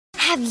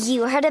Have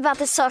you heard about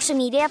the social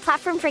media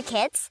platform for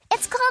kids?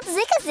 It's called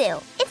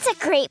Zigazoo. It's a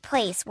great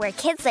place where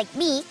kids like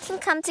me can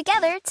come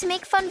together to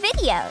make fun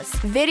videos.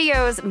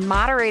 Videos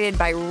moderated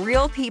by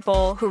real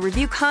people who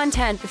review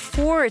content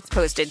before it's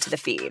posted to the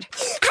feed.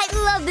 I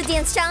love the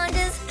dance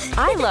challenges.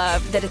 I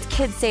love that it's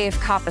kid-safe,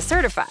 COPPA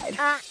certified.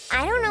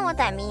 I don't know what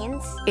that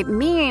means. It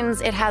means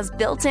it has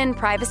built-in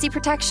privacy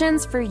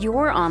protections for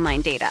your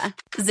online data.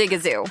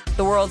 Zigazoo,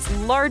 the world's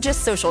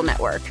largest social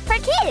network. For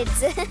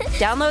kids.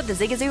 Download the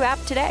Zigazoo app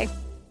today.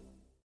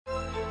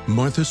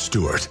 Martha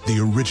Stewart, the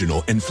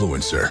original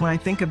influencer. When I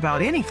think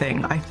about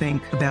anything, I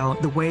think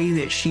about the way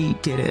that she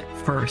did it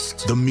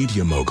first. The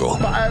media mogul.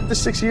 5 to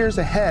 6 years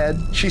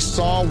ahead, she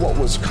saw what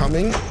was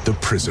coming. The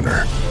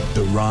prisoner.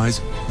 The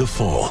rise, the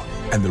fall,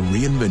 and the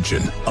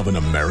reinvention of an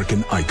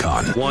American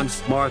icon.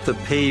 Once Martha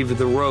paved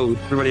the road,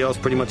 everybody else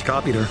pretty much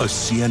copied her. A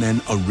CNN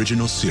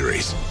original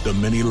series, The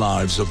Many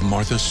Lives of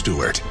Martha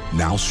Stewart,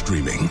 now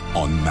streaming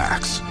on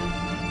Max.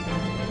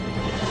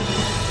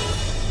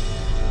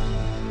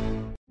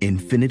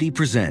 Infiniti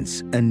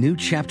presents a new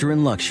chapter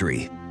in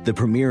luxury, the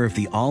premiere of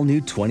the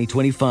all-new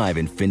 2025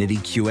 Infiniti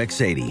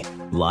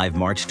QX80, live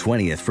March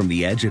 20th from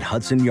the Edge at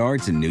Hudson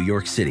Yards in New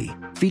York City,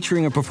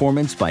 featuring a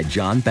performance by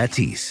John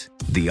Batiste.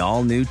 The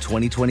all-new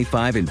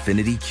 2025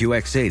 Infiniti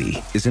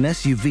QX80 is an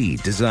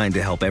SUV designed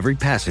to help every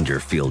passenger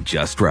feel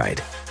just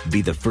right.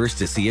 Be the first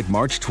to see it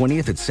March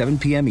 20th at 7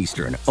 p.m.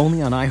 Eastern,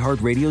 only on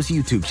iHeartRadio's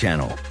YouTube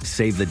channel.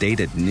 Save the date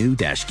at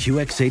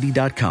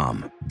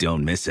new-QX80.com.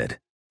 Don't miss it.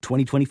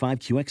 2025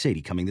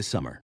 QX80 coming this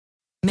summer.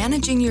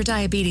 Managing your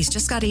diabetes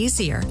just got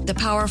easier. The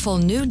powerful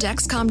new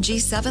Dexcom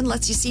G7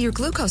 lets you see your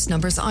glucose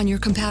numbers on your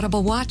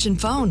compatible watch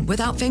and phone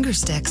without finger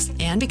sticks.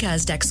 And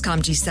because Dexcom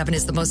G7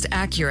 is the most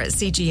accurate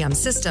CGM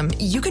system,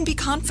 you can be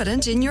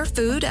confident in your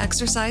food,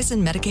 exercise,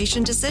 and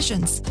medication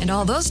decisions. And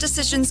all those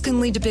decisions can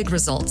lead to big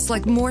results,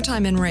 like more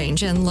time in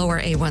range and lower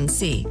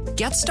A1C.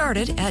 Get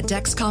started at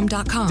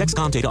Dexcom.com.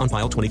 Dexcom data on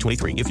file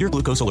 2023. If your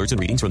glucose alerts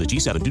and readings from the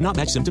G7 do not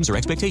match symptoms or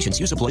expectations,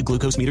 use a blood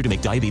glucose meter to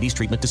make diabetes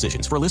treatment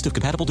decisions. For a list of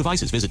compatible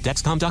devices, visit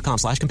Dexcom.com/compatibility.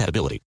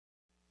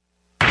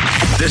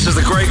 This is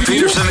the Greg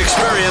Peterson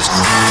experience.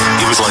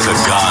 He was like a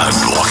god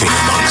walking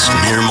amongst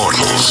mere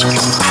mortals.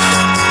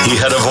 He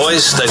had a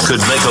voice that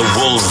could make a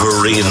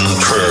wolverine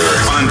purr.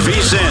 On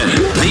VSiN,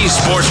 the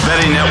Sports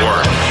Betting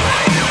Network.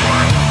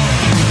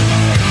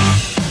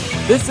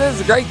 This is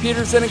the Greg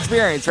Peterson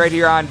experience right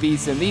here on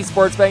VSiN, the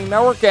Sports Betting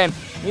Network, and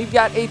we've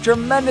got a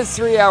tremendous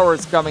 3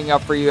 hours coming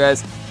up for you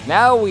as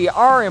now we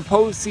are in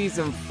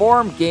postseason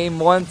form. Game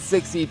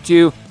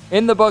 162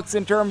 in the books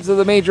in terms of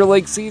the Major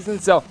League season,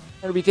 so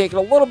we're going to be taking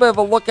a little bit of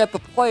a look at the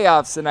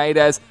playoffs tonight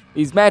as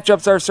these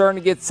matchups are starting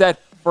to get set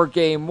for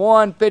Game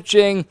 1.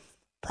 Pitching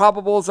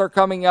probables are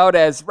coming out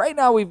as right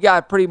now we've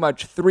got pretty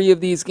much 3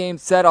 of these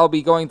games set. I'll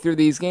be going through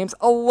these games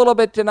a little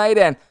bit tonight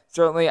and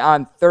certainly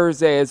on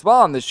Thursday as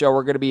well on the show.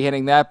 We're going to be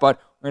hitting that, but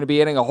we're going to be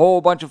hitting a whole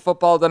bunch of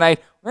football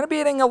tonight. We're going to be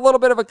hitting a little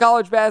bit of a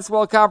college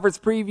basketball conference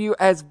preview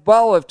as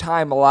well if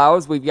time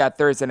allows. We've got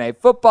Thursday Night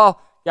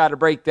Football. Got to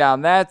break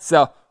down that.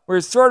 So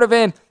we're sort of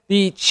in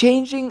the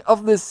changing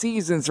of the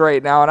seasons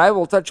right now, and I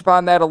will touch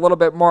upon that a little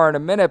bit more in a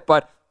minute,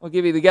 but we'll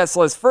give you the guest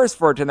list first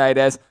for tonight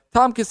as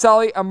Tom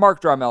Casale and Mark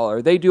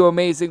Drummeller. They do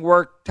amazing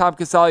work. Tom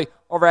Casale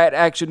over at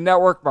Action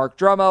Network, Mark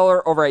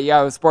Drummeller over at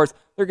Yahoo Sports.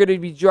 They're going to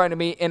be joining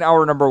me in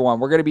hour number 1.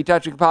 We're going to be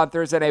touching upon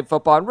Thursday Night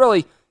Football and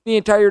really the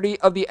entirety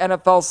of the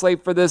NFL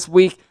slate for this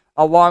week.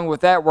 Along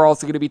with that, we're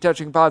also going to be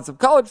touching upon some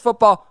college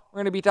football. We're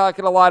going to be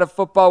talking a lot of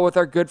football with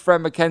our good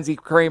friend Mackenzie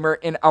Kramer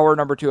in hour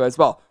number 2 as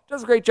well.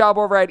 Does a great job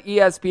over at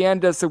ESPN,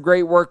 does some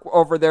great work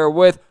over there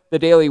with the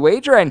Daily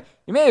Wager, and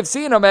you may have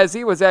seen him as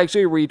he was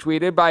actually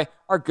retweeted by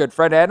our good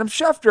friend Adam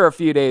Schefter a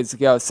few days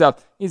ago. So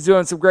he's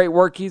doing some great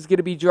work. He's going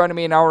to be joining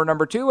me in hour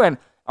number 2 and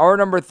hour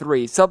number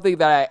 3, something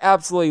that I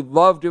absolutely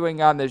love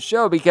doing on this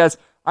show because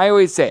I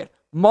always say it,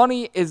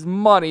 money is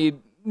money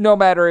no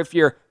matter if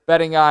you're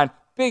betting on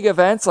big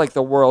events like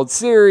the World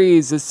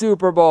Series, the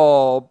Super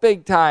Bowl,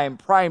 big-time,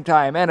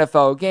 prime-time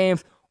NFL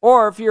games,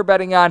 or if you're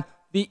betting on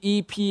the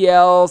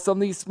EPL, some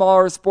of these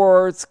smaller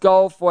sports,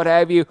 golf, what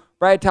have you.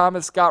 Brad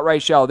Thomas, Scott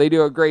Reichel, they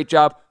do a great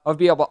job of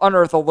being able to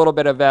unearth a little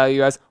bit of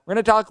value as we're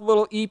going to talk a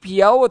little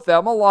EPL with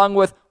them along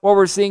with what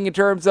we're seeing in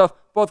terms of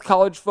both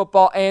college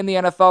football and the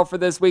NFL for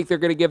this week. They're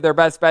going to give their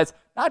best bets,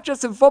 not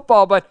just in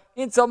football, but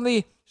in some of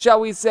the,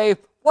 shall we say,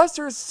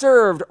 lesser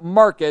served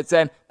markets,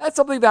 and that's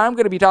something that I'm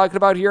going to be talking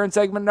about here in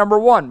segment number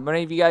 1.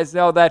 Many of you guys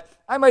know that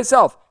I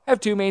myself have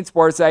 2 main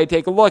sports that I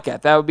take a look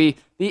at. That would be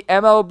the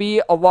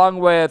MLB along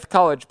with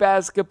college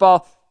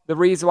basketball. The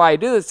reason why I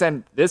do this,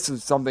 and this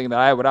is something that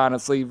I would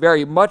honestly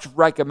very much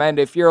recommend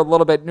if you're a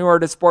little bit newer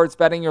to sports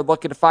betting, you're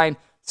looking to find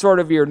sort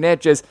of your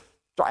niche, is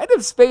try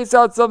to space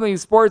out some of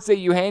these sports that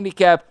you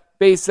handicap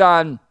based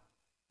on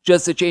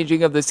just the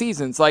changing of the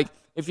seasons. Like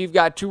if you've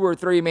got 2 or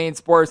 3 main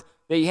sports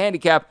that you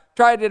handicap,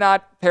 try to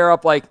not pair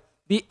up like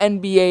the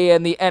NBA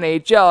and the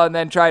NHL and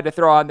then try to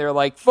throw on there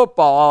like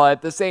football all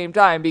at the same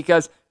time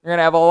because you're going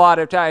to have a lot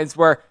of times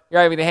where you're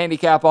having to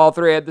handicap all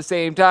 3 at the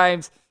same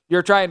times.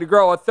 you're trying to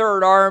grow a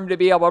third arm to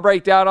be able to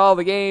break down all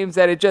the games,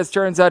 and it just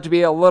turns out to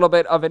be a little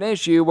bit of an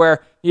issue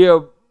where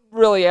you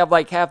really have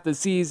like half the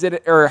season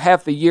or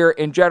half the year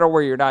in general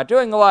where you're not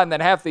doing a lot, and then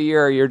half the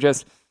year you're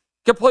just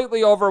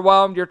completely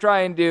overwhelmed. You're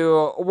trying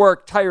to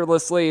work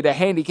tirelessly to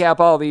handicap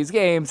all these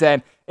games,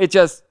 and it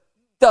just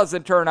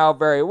doesn't turn out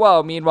very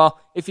well. Meanwhile,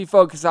 if you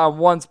focus on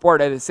one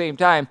sport at the same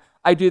time,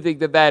 I do think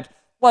that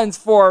lends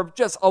for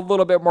just a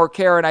little bit more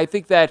care, and I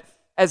think that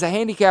as a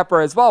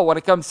handicapper as well, when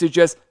it comes to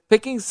just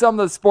picking some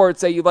of the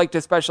sports that you like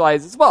to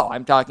specialize as well,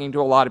 I'm talking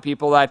to a lot of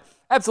people that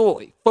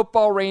absolutely,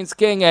 football reigns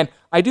king, and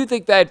I do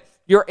think that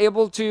you're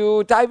able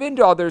to dive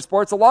into other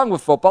sports along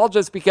with football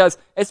just because,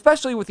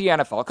 especially with the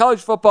NFL, college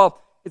football,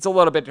 it's a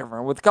little bit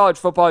different. With college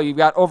football, you've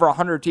got over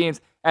 100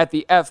 teams at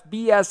the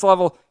FBS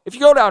level. If you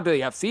go down to the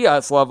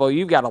FCS level,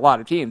 you've got a lot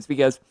of teams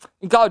because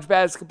in college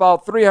basketball,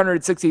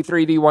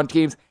 363 D1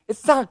 teams.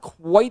 It's not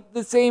quite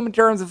the same in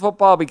terms of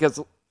football because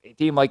a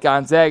team like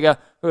Gonzaga,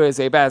 who is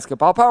a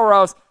basketball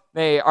powerhouse,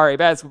 they are a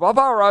basketball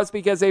powerhouse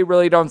because they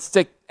really don't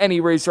stick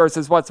any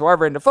resources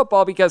whatsoever into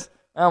football because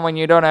when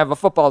you don't have a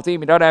football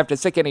team, you don't have to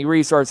stick any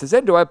resources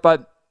into it,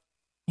 but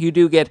you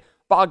do get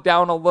bogged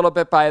down a little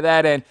bit by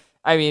that. And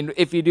I mean,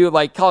 if you do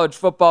like college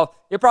football,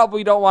 you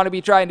probably don't want to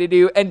be trying to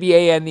do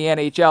NBA and the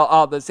NHL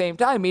all at the same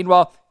time.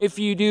 Meanwhile, if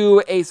you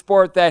do a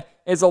sport that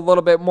is a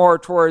little bit more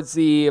towards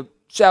the,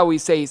 shall we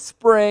say,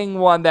 spring,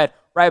 one that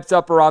wraps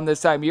up around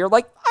this time of year,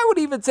 like I would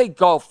even say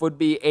golf would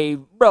be a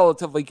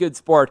relatively good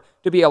sport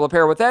to be able to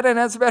pair with that. And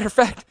as a matter of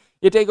fact,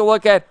 you take a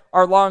look at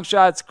our Long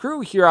Shots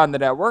crew here on the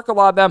network. A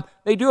lot of them,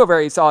 they do a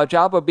very solid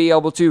job of being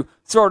able to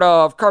sort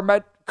of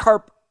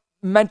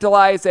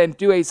compartmentalize and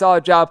do a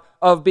solid job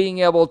of being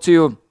able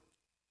to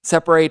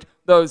separate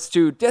those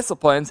two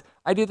disciplines.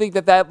 I do think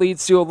that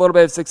leads to a little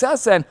bit of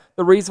success, and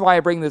the reason why I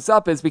bring this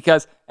up is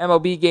because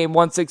MLB Game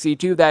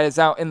 162 that is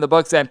out in the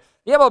books, and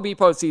the MLB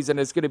postseason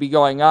is going to be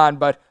going on,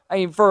 but I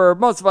mean, for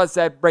most of us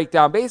that break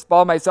down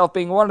baseball, myself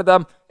being one of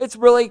them, it's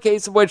really a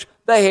case of which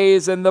the hay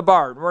is in the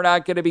barn. We're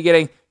not going to be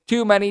getting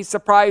too many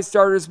surprise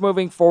starters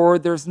moving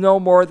forward. There's no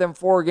more than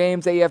 4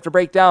 games that you have to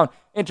break down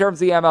in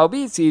terms of the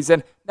MLB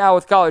season. Now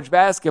with college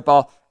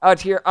basketball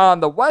out here on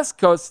the West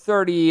Coast,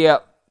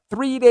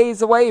 33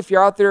 days away. If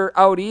you're out there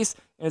out east,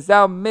 and it's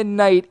now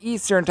midnight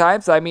Eastern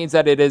time, so that means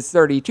that it is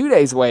 32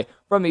 days away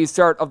from the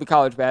start of the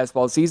college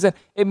basketball season.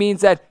 It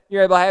means that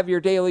you're able to have your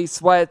daily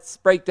sweats,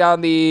 break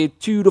down the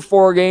 2 to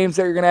 4 games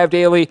that you're going to have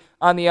daily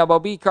on the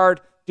MLB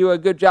card, do a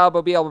good job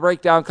of being able to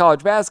break down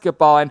college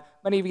basketball, and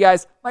many of you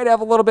guys might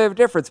have a little bit of a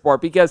different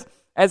sport because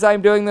as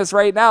I'm doing this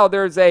right now,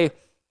 there's a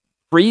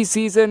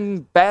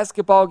preseason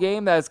basketball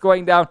game that's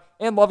going down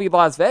in lovely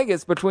Las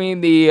Vegas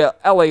between the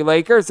LA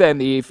Lakers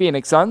and the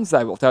Phoenix Suns.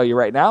 I will tell you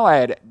right now, I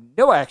had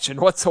no action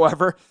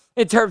whatsoever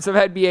in terms of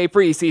NBA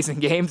preseason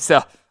games,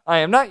 so I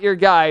am not your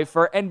guy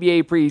for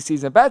NBA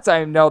preseason bets.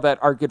 I know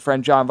that our good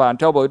friend John Von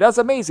Tobel, who does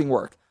amazing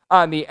work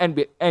on the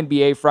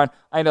NBA front,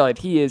 I know that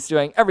he is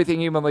doing everything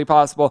humanly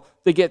possible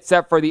to get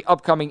set for the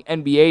upcoming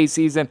NBA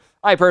season.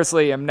 I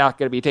personally am not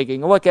going to be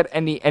taking a look at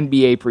any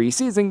NBA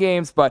preseason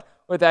games, but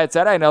with that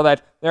said, I know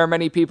that there are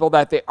many people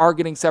that they are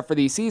getting set for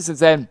these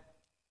seasons, and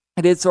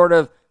it is sort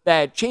of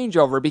that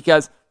changeover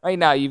because right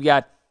now you've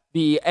got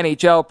the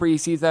NHL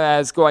preseason that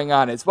is going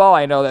on as well.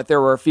 I know that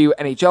there were a few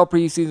NHL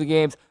preseason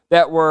games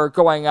that were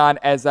going on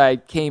as I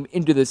came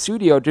into the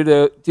studio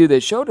to do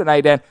this show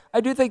tonight, and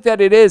I do think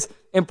that it is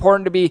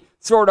important to be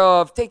sort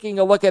of taking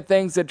a look at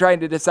things and trying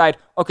to decide,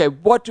 okay,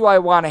 what do I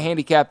want to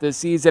handicap this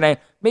season, and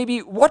maybe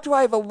what do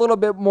I have a little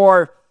bit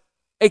more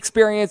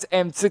experience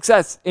and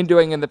success in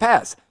doing in the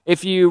past.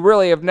 If you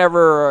really have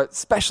never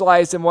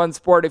specialized in one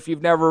sport, if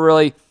you've never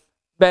really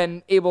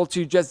been able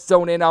to just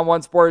zone in on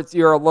one sport,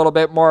 you're a little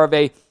bit more of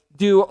a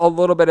do a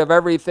little bit of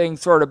everything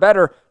sort of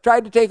better. Try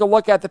to take a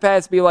look at the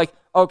past, be like,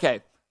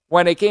 okay,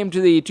 when it came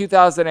to the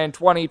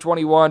 2020,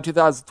 21,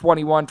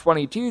 2021,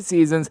 22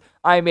 seasons,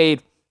 I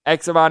made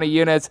X amount of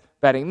units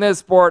betting this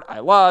sport. I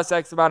lost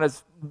X amount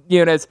of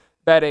units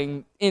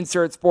betting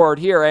insert sport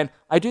here. And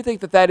I do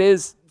think that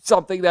is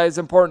something that is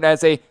important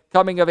as a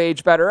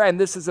coming-of-age bettor, and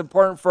this is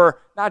important for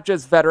not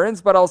just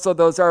veterans, but also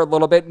those that are a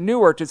little bit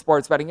newer to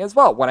sports betting as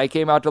well. When I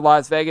came out to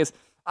Las Vegas,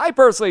 I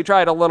personally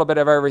tried a little bit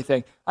of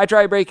everything. I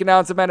tried breaking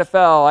down some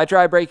NFL. I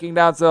tried breaking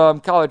down some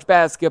college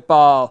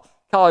basketball,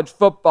 college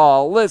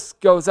football.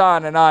 List goes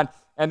on.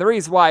 And the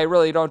reason why I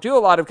really don't do a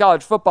lot of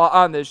college football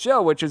on this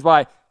show, which is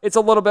why it's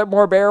a little bit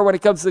more bare when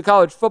it comes to the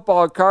college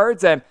football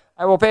cards, and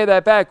I will pay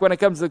that back when it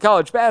comes to the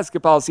college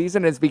basketball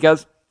season, is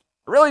because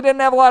I really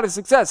didn't have a lot of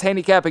success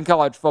handicapping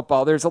college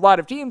football. There's a lot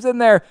of teams in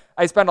there.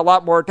 I spent a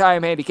lot more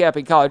time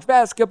handicapping college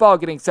basketball,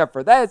 getting set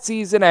for that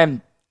season,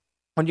 and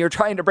when you're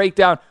trying to break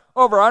down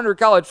over 100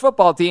 college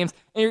football teams,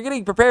 and you're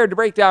getting prepared to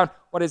break down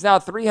what is now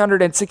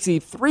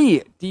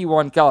 363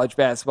 D1 college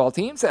basketball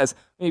teams, as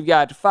we've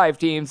got 5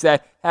 teams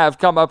that have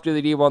come up to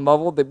the D1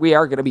 level, that we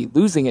are going to be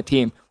losing a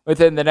team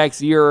within the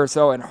next year or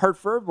so in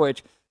Hartford,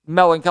 which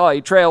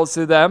melancholy trails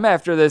to them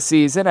after this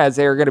season, as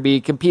they're going to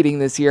be competing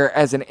this year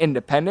as an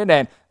independent,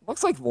 and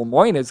looks like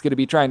Lemoyne is going to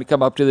be trying to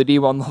come up to the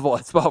D1 level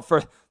as well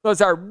for those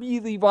that are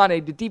really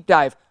wanting to deep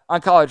dive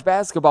on college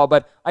basketball.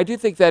 But I do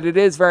think that it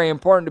is very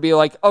important to be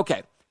like,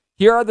 okay,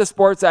 here are the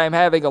sports I'm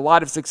having a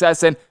lot of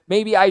success in.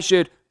 Maybe I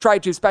should try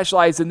to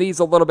specialize in these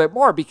a little bit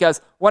more,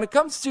 because when it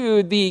comes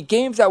to the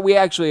games that we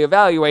actually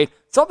evaluate,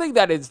 something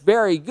that is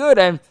very good,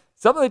 and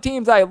some of the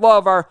teams I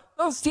love are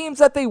those teams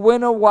that they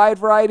win a wide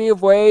variety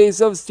of ways,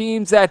 those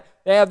teams that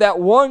they have that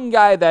one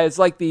guy that is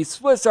like the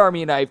Swiss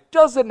Army knife,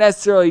 doesn't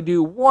necessarily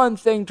do one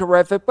thing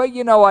terrific, but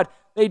you know what?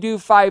 They do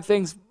 5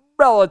 things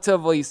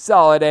relatively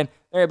solid, and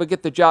they're able to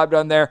get the job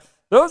done there.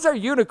 Those are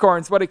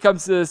unicorns when it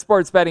comes to the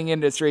sports betting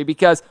industry,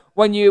 because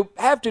when you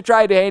have to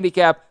try to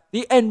handicap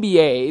the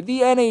NBA,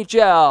 the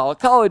NHL,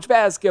 college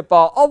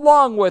basketball,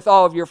 along with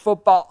all of your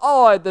football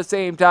all at the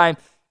same time,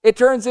 it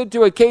turns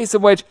into a case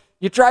in which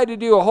you try to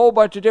do a whole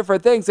bunch of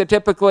different things, and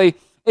typically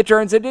it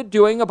turns into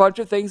doing a bunch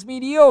of things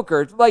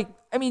mediocre. Like,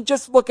 I mean,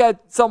 just look at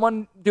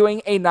someone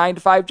doing a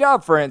 9-to-5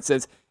 job, for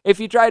instance. If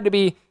you tried to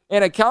be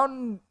an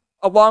accountant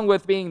along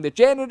with being the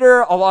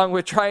janitor, along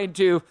with trying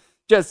to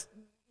just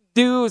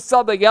do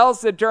something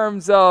else in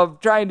terms of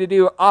trying to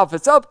do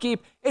office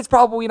upkeep, it's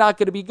probably not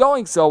going to be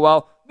going so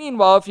well.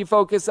 Meanwhile, if you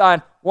focus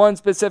on one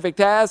specific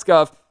task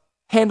of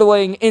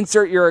handling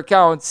insert your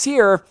accounts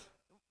here,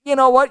 you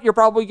know what? You're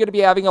probably going to be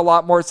having a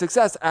lot more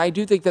success. And I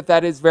do think that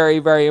that is very,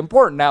 very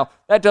important. Now,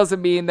 that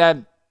doesn't mean that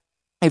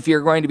if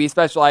you're going to be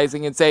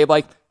specializing in, say,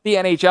 like the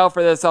NHL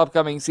for this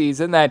upcoming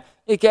season, that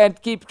you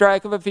can't keep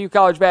track of a few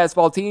college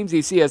basketball teams.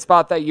 You see a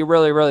spot that you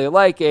really, really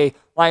like, a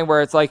line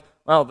where it's like,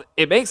 well,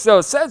 it makes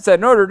no sense that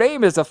Notre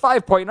Dame is a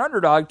 5-point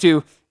underdog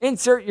to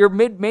insert your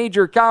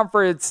mid-major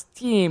conference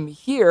team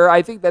here.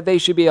 I think that they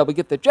should be able to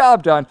get the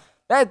job done.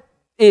 That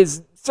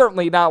is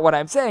certainly not what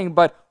I'm saying,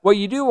 but what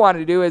you do want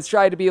to do is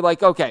try to be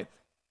like, okay,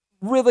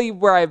 really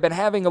where I've been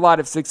having a lot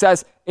of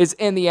success is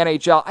in the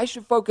NHL. I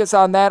should focus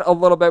on that a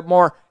little bit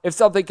more. If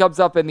something comes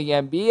up in the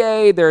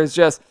NBA, there's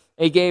just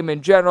a game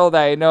in general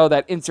that I know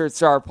that insert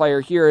star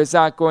player here is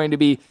not going to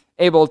be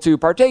able to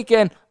partake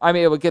in, I'm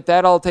able to get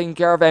that all taken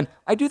care of. And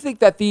I do think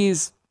that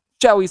these,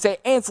 shall we say,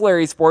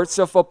 ancillary sports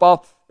to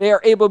football, they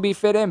are able to be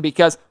fit in,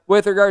 because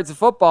with regards to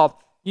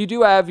football, you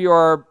do have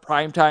your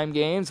primetime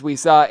games. We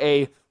saw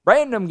a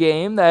random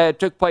game that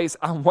took place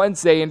on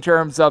Wednesday in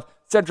terms of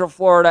Central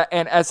Florida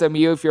and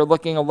SMU, if you're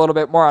looking a little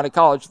bit more on a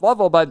college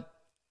level, but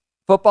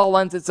football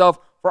lends itself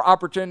for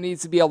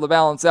opportunities to be able to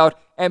balance out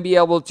and be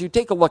able to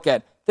take a look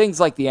at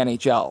things like the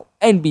NHL,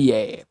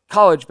 NBA,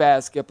 college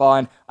basketball,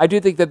 and I do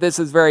think that this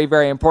is very,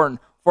 very important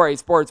for a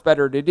sports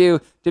bettor to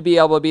do, to be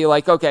able to be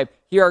like, okay,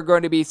 here are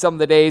going to be some of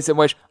the days in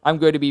which I'm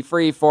going to be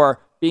free for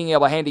being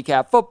able to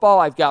handicap football.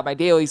 I've got my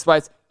daily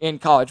sweats in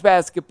college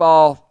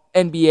basketball,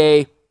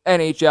 NBA,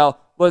 NHL,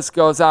 list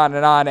goes on,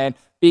 and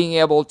being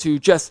able to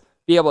just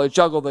be able to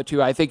juggle the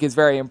two, I think, is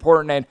very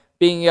important, and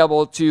being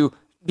able to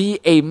be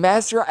a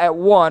master at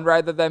one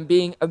rather than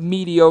being a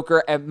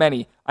mediocre at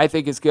many, I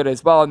think is good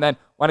as well. And then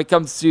when it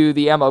comes to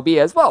the MLB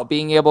as well,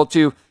 being able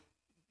to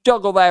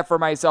juggle that for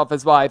myself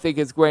as well, I think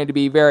is going to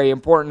be very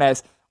important,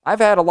 as I've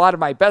had a lot of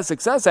my best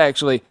success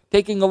actually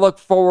taking a look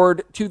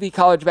forward to the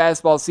college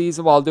basketball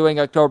season while doing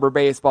October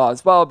baseball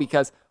as well,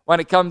 because when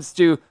it comes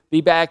to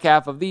the back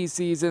half of these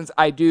seasons,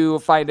 I do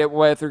find it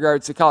with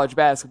regards to college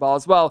basketball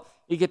as well.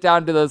 You get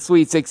down to the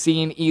Sweet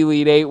 16,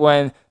 Elite 8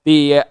 when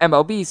the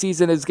MLB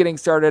season is getting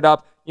started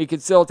up. You can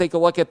still take a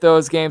look at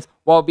those games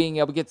while being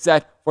able to get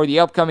set for the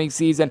upcoming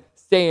season,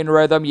 stay in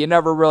rhythm. You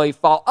never really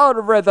fall out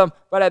of rhythm,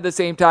 but at the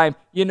same time,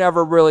 you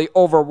never really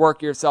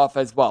overwork yourself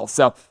as well.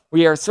 So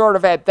we are sort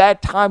of at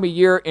that time of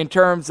year in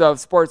terms of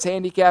sports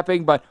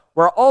handicapping, but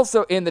we're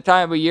also in the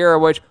time of year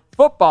in which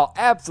football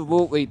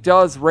absolutely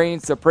does reign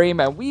supreme,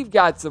 and we've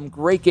got some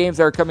great games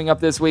that are coming up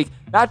this week,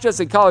 not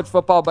just in college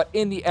football, but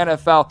in the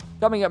NFL.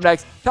 Coming up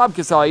next, Tom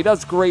Casale. He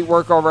does great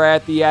work over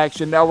at the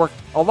Action Network,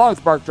 along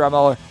with Mark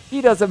Dremiller. He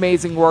does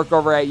amazing work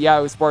over at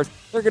Yahoo Sports.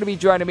 They're going to be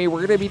joining me.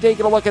 We're going to be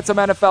taking a look at some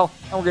NFL,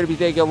 and we're going to be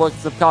taking a look at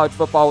some college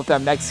football with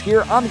them next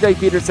here on the Greg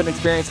Peterson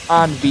Experience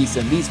on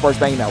VSiN, the Sports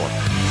Betting Network.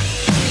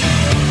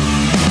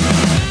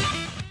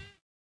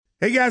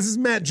 Hey guys, this is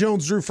Matt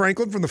Jones, Drew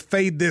Franklin from the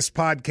Fade This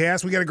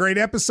podcast. We got a great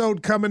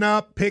episode coming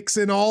up, picks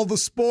in all the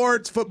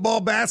sports, football,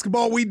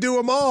 basketball, we do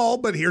them all,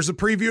 but here's a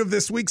preview of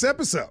this week's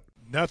episode.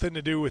 Nothing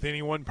to do with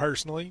anyone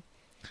personally,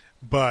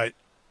 but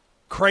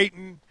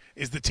Creighton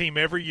is the team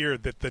every year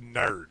that the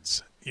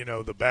nerds,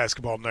 the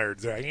basketball nerds,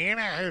 they're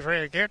like, who's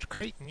really good?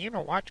 Creighton,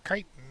 watch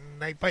Creighton.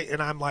 They play,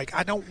 and I'm like,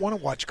 I don't want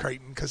to watch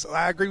Creighton because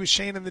I agree with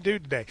Shannon the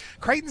dude today.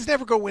 Creighton's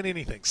never going to win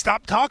anything.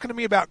 Stop talking to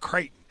me about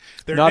Creighton.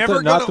 They're not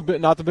never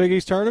not the Big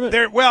East tournament.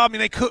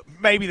 They could,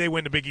 maybe they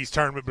win the Big East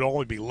tournament, but it'll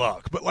only be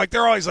luck. But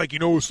they're always like,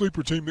 a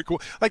sleeper team that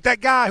like that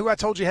guy who I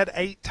told you had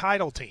 8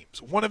 title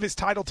teams. One of his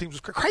title teams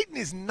was Creighton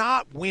is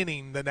not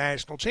winning the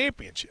national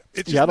championship.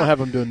 I don't have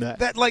them doing that.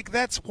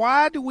 That's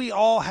why do we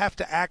all have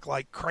to act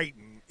like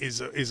Creighton is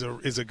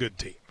a good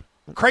team?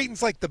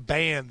 Creighton's like the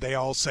band they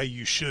all say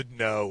you should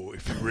know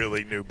if you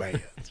really knew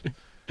bands.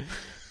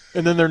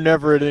 And then they're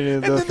never at any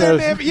of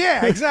the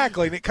yeah,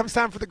 exactly. And it comes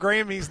time for the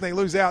Grammys, and they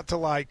lose out to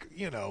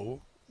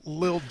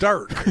Lil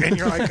Durk, and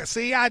you're like,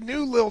 see, I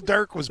knew Lil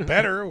Durk was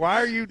better. Why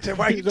are you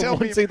telling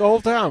me? See the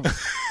whole time.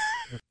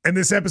 And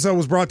this episode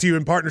was brought to you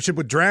in partnership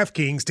with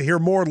DraftKings. To hear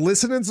more,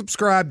 listen and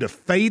subscribe to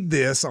Fade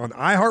This on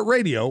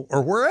iHeartRadio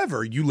or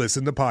wherever you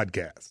listen to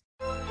podcasts.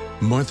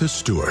 Martha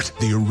Stewart,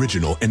 the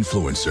original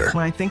influencer.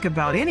 When I think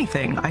about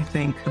anything, I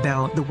think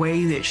about the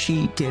way that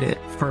she did it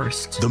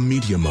first. The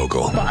media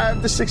mogul.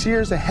 5 to 6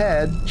 years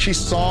ahead, she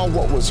saw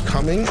what was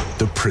coming.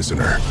 The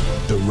prisoner.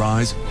 The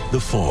rise, the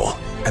fall,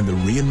 and the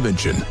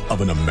reinvention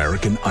of an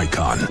American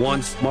icon.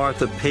 Once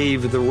Martha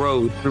paved the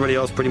road, everybody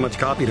else pretty much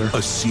copied her.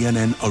 A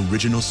CNN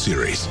original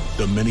series,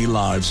 The Many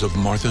Lives of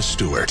Martha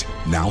Stewart,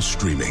 now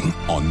streaming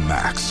on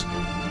Max.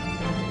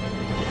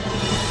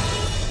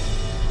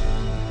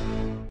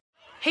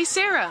 Hey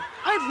Sarah,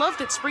 I love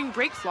that spring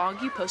break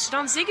vlog you posted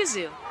on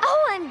Zigazoo.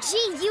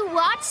 OMG, you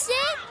watched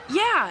it?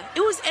 Yeah,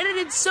 it was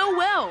edited so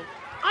well.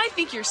 I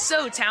think you're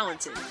so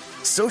talented.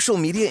 Social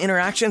media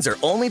interactions are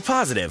only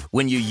positive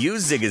when you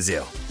use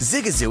Zigazoo.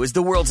 Zigazoo is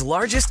the world's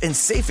largest and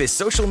safest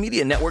social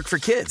media network for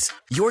kids.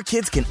 Your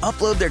kids can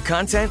upload their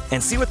content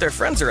and see what their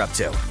friends are up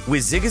to.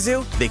 With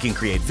Zigazoo, they can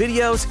create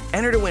videos,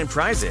 enter to win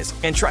prizes,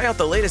 and try out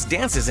the latest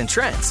dances and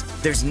trends.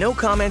 There's no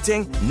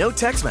commenting, no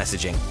text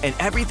messaging, and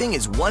everything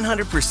is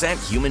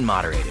 100% human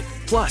moderated.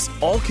 Plus,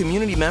 all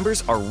community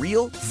members are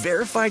real,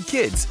 verified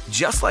kids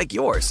just like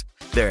yours.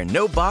 There are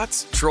no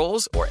bots,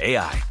 trolls, or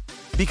AI.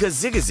 Because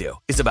Zigazoo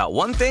is about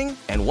one thing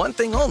and one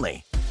thing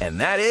only, and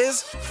that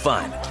is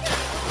fun.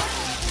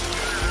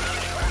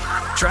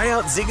 Try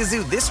out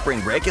Zigazoo this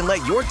spring break and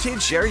let your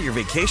kids share your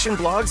vacation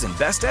blogs and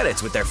best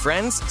edits with their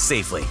friends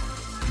safely.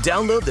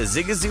 Download the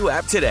Zigazoo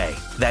app today.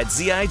 That's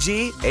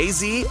Zigazoo.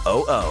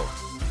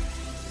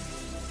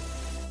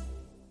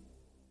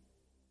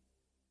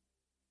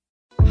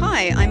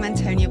 Hi, I'm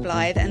Antonia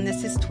Blythe, and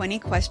this is 20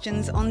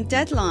 Questions on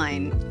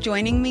Deadline.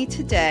 Joining me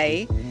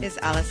today is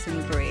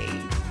Alison Brie.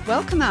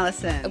 Welcome,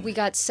 Alison. We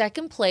got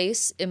second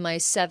place in my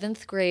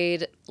 7th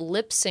grade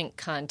lip sync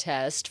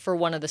contest for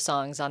one of the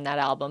songs on that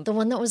album. The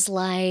one that was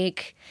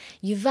like,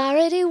 "You've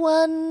already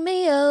won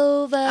me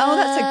over." Oh,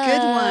 that's a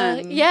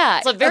good one. Yeah.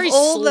 It's like very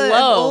slow. Of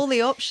all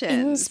the options.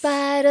 In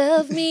spite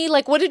of me.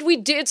 Like, what did we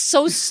do? It's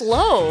so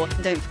slow.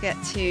 Don't forget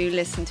to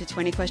listen to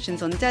 20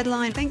 Questions on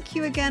Deadline. Thank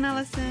you again,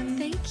 Alison.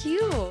 Thank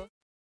you.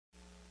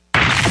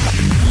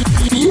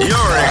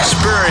 You're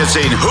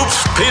experiencing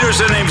Hoops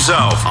Peterson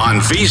himself on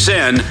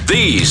VSiN,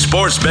 the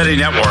Sports Betting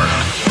Network.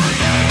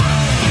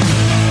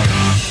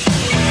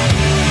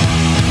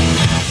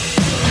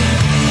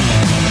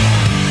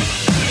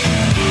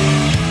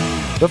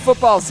 The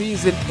football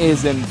season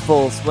is in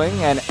full swing,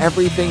 and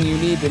everything you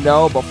need to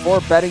know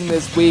before betting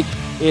this week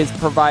is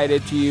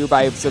provided to you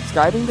by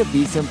subscribing to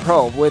VSiN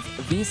Pro. With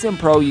VSiN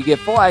Pro, you get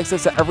full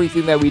access to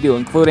everything that we do,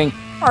 including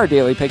our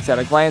daily picks at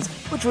a glance,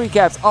 which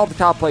recaps all the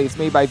top plays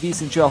made by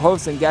VSiN show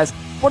hosts and guests,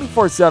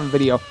 24/7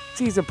 video,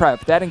 season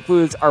prep. That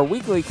includes our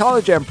weekly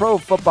college and pro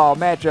football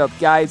matchup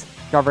guides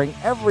covering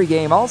every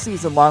game all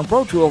season long,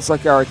 pro tools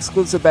like our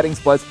exclusive betting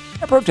splits,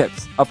 and pro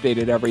tips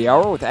updated every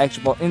hour with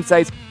actionable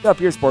insights to up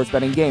your sports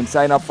betting game.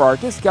 Sign up for our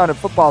discounted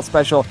football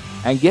special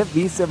and get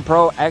VSiN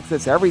Pro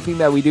access to everything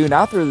that we do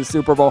now through the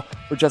Super Bowl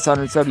for just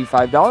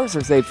 $175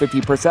 or save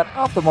 50%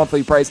 off the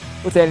monthly price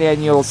with an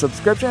annual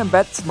subscription and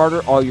bet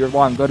smarter all year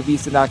long. Go to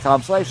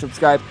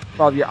VSiN.com/subscribe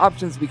for all of your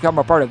options to become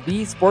a part of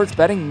the Sports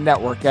Betting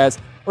Network. As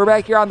we're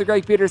back here on the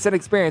Greg Peterson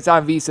Experience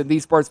on VSiN, the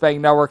Sports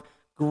Betting Network.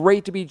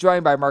 Great to be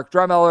joined by Mark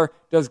Drumheller,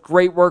 does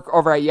great work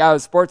over at Yahoo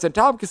Sports, and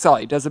Tom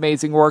Caselli does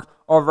amazing work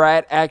over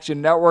at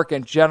Action Network.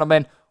 And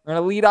gentlemen, we're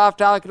going to lead off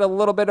talking a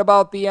little bit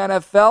about the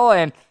NFL,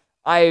 and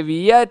I have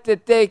yet to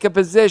take a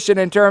position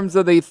in terms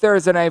of the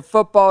Thursday Night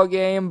Football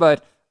game,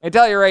 but I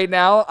tell you right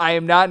now, I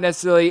am not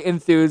necessarily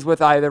enthused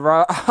with either of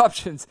our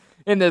options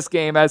in this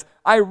game, as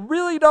I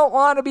really don't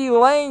want to be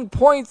laying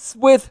points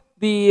with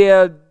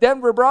the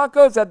Denver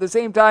Broncos. At the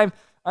same time,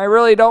 I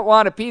really don't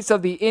want a piece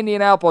of the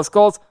Indianapolis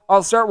Colts.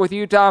 I'll start with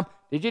you, Tom.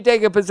 Did you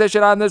take a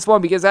position on this one?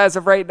 Because as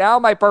of right now,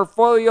 my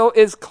portfolio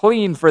is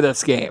clean for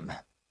this game.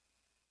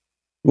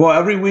 Well,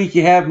 every week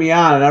you have me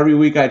on, and every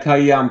week I tell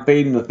you I'm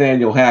fading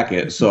Nathaniel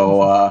Hackett.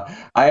 So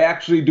I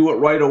actually do it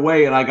right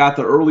away, and I got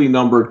the early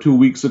number 2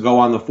 weeks ago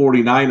on the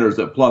 49ers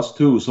at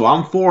 +2. So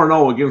I'm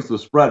 4-0 against the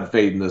spread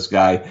fading this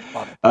guy.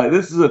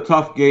 This is a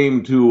tough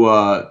game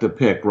to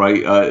pick,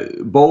 right?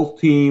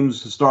 Both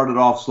teams started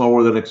off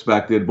slower than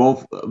expected.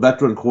 Both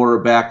veteran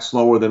quarterbacks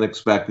slower than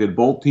expected.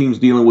 Both teams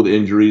dealing with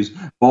injuries.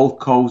 Both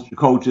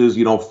coaches,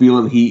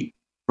 feeling heat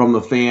from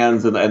the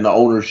fans and the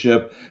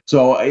ownership.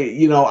 So,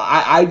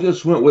 I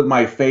just went with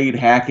my fade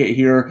Hackett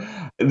here.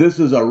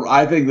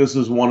 I think this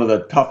is one of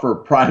the tougher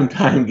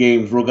primetime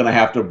games we're going to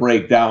have to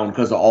break down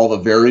because of all the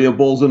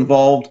variables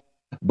involved.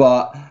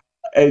 But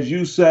as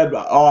you said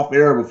off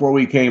air before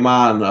we came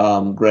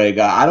on, Greg,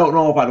 I don't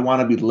know if I'd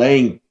want to be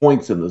laying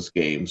points in this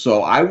game.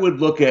 So I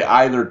would look at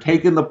either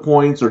taking the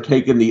points or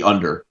taking the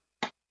under.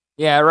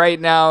 Yeah,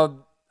 right now,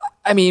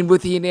 I mean,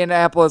 with the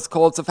Indianapolis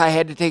Colts, if I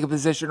had to take a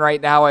position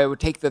right now, I would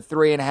take the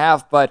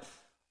 3.5, but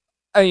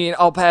I mean,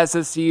 I'll pass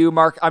this to you,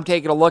 Mark. I'm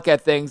taking a look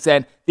at things,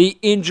 and the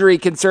injury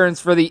concerns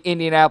for the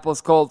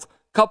Indianapolis Colts,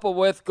 coupled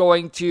with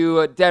going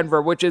to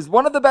Denver, which is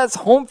one of the best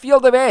home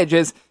field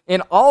advantages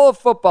in all of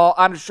football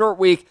on a short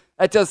week,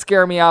 that does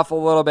scare me off a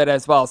little bit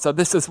as well. So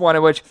this is one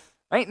in which,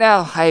 right now,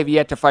 I have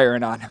yet to fire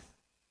in on.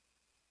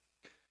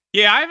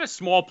 Yeah, I have a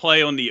small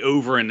play on the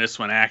over in this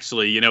one,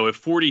 actually. At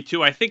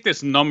 42, I think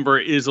this number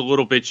is a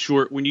little bit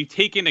short when you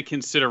take into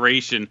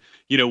consideration,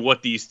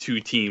 what these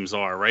two teams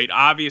are, right?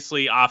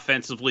 Obviously,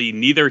 offensively,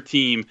 neither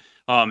team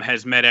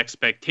has met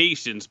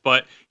expectations.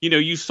 But,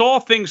 you saw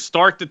things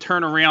start to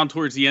turn around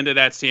towards the end of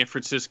that San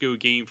Francisco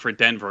game for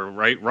Denver,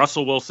 right?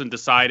 Russell Wilson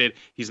decided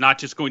he's not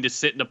just going to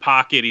sit in the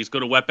pocket. He's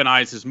going to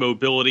weaponize his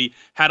mobility,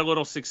 had a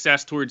little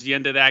success towards the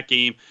end of that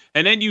game.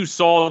 And then you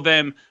saw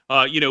them,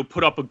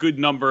 put up a good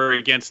number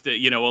against, a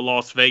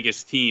Las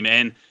Vegas team.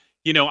 And,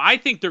 I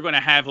think they're going to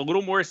have a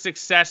little more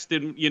success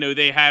than,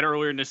 they had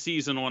earlier in the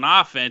season on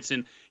offense.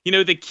 And,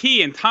 the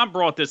key, and Tom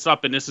brought this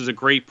up, and this is a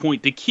great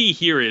point, the key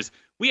here is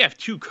we have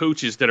two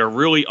coaches that are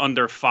really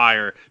under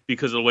fire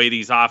because of the way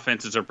these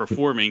offenses are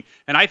performing.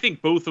 And I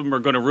think both of them are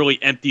going to really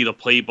empty the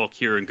playbook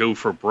here and go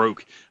for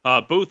broke.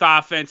 Both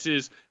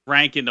offenses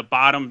rank in the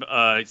bottom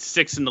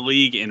 6 in the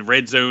league in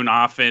red zone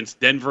offense.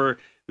 Denver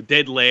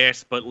dead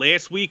last, but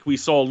last week we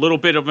saw a little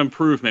bit of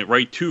improvement,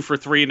 right? 2 for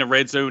 3 in the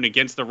red zone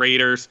against the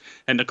Raiders,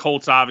 and the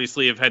Colts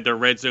obviously have had their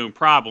red zone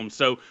problems.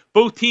 So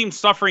both teams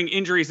suffering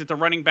injuries at the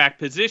running back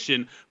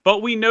position,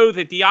 but we know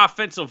that the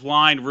offensive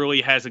line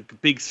really has a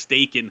big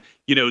stake in,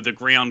 the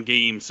ground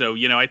game. So,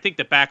 I think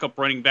the backup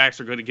running backs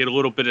are going to get a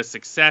little bit of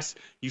success.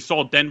 You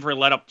saw Denver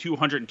let up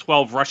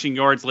 212 rushing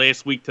yards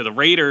last week to the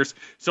Raiders.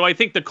 So I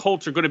think the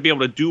Colts are going to be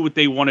able to do what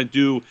they want to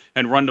do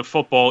and run the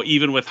football,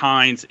 even with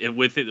Hines,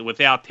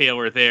 without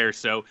Taylor there.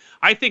 So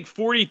I think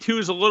 42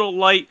 is a little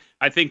light.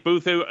 I think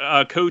both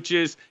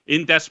coaches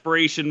in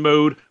desperation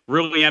mode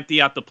really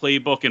empty out the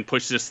playbook and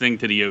push this thing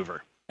to the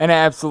over. And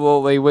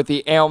absolutely, with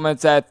the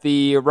ailments at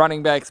the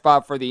running back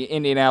spot for the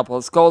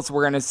Indianapolis Colts,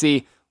 we're going to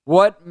see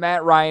what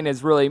Matt Ryan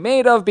is really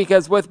made of,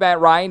 because with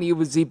Matt Ryan, he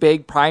was the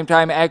big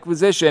primetime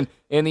acquisition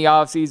in the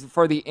offseason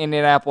for the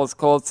Indianapolis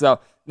Colts. So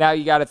now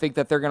you got to think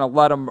that they're going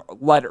to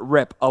let it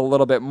rip a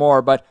little bit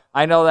more. But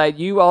I know that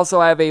you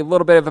also have a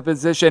little bit of a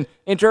position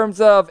in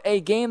terms of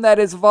a game that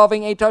is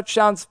involving a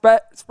touchdown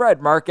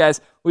spread, Mark,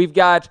 as we've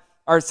got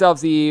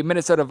ourselves the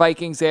Minnesota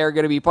Vikings. They are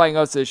going to be playing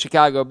us the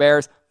Chicago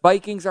Bears.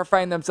 Vikings are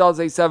finding themselves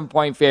a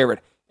 7-point favorite.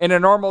 In a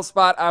normal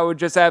spot, I would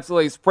just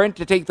absolutely sprint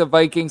to take the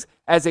Vikings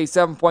as a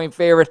 7-point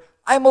favorite.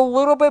 I'm a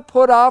little bit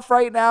put off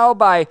right now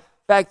by the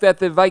fact that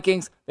the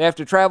Vikings, they have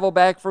to travel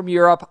back from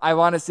Europe. I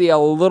want to see a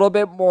little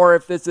bit more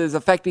if this is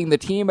affecting the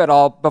team at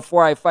all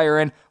before I fire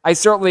in. I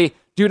certainly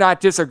do not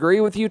disagree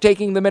with you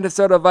taking the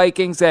Minnesota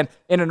Vikings, and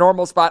in a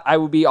normal spot, I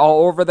would be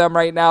all over them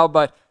right now,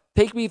 but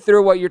take me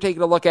through what you're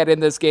taking a look at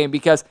in this game,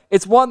 because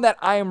it's one that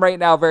I am right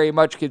now very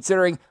much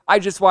considering. I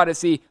just want to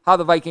see how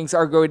the Vikings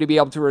are going to be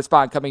able to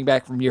respond coming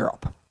back from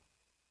Europe.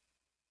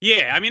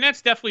 Yeah, I mean,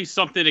 that's definitely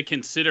something to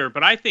consider,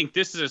 but I think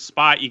this is a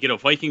spot you get a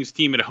Vikings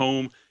team at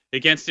home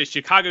against a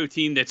Chicago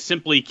team that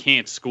simply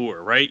can't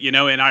score, right?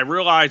 And I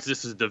realize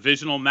this is a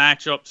divisional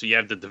matchup, so you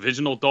have the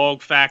divisional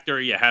dog factor,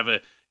 you have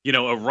a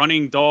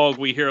running dog.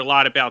 We hear a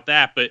lot about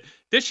that, but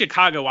this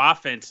Chicago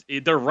offense,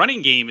 their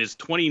running game is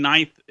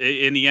 29th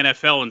in the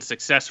NFL in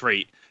success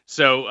rate.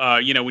 So,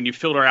 when you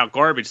filter out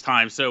garbage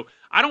time. So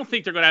I don't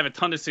think they're going to have a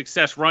ton of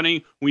success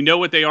running. We know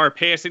what they are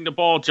passing the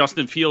ball.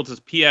 Justin Fields is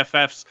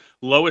PFF's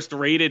lowest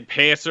rated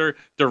passer.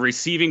 The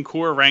receiving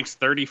core ranks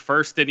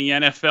 31st in the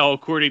NFL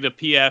according to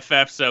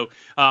PFF. So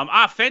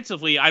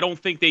offensively, I don't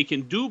think they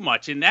can do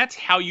much. And that's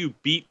how you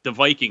beat the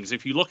Vikings.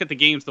 If you look at the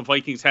games the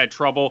Vikings had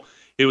trouble,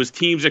 it was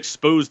teams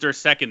exposed their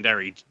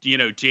secondary.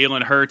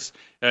 Jalen Hurts,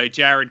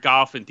 Jared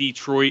Goff, and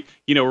Detroit,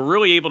 were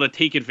really able to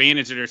take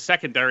advantage of their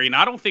secondary. And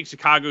I don't think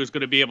Chicago is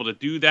going to be able to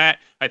do that.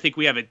 I think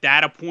we have a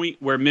data point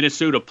where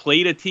Minnesota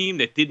played a team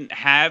that didn't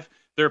have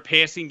their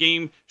passing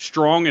game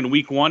strong in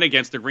week 1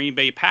 against the Green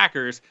Bay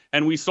Packers,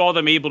 and we saw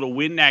them able to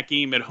win that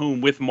game at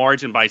home with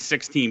margin by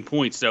 16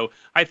 points. So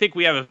I think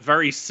we have a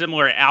very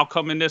similar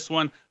outcome in this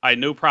one. I had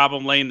no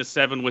problem laying the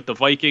 7 with the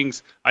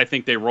Vikings. I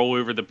think they roll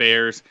over the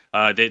Bears.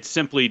 They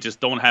simply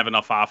just don't have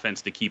enough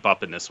offense to keep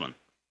up in this one.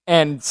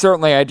 And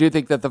certainly I do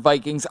think that the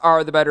Vikings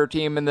are the better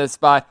team in this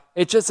spot.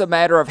 It's just a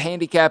matter of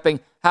handicapping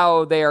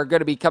how they are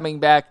going to be coming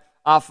back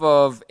off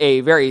of a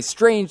very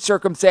strange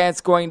circumstance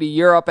going to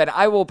Europe. And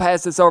I will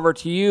pass this over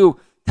to you,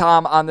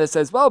 Tom, on this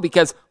as well,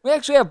 because we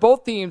actually have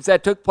both teams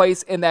that took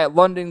place in that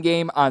London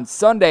game on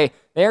Sunday.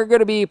 They're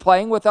going to be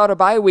playing without a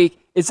bye week.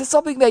 Is this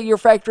something that you're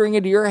factoring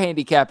into your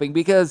handicapping?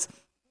 Because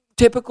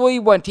typically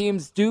when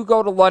teams do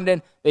go to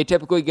London, they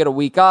typically get a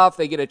week off.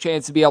 They get a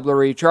chance to be able to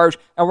recharge.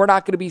 And we're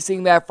not going to be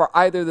seeing that for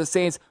either the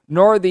Saints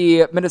nor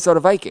the Minnesota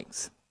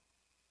Vikings.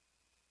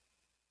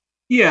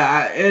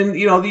 Yeah, and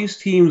these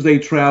teams, they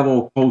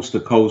travel coast to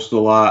coast a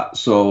lot,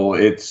 so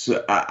it's.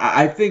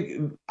 I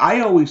think I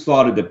always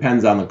thought it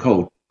depends on the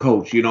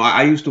coach.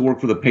 I used to work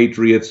for the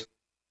Patriots,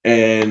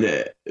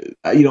 And,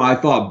 I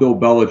thought Bill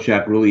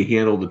Belichick really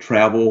handled the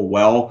travel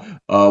well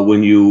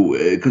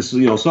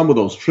because, some of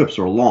those trips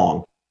are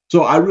long.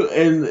 So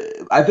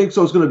I think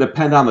so it's going to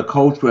depend on the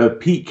coach.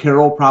 Pete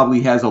Carroll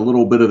probably has a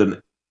little bit of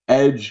an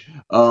edge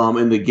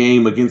in the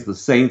game against the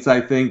Saints, I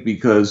think,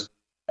 because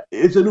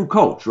it's a new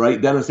coach,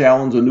 right? Dennis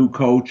Allen's a new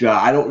coach.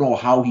 I don't know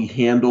how he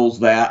handles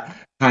that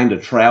kind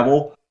of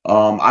travel.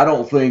 I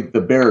don't think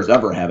the Bears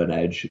ever have an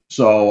edge.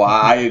 So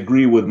I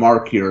agree with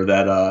Mark here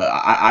that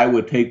I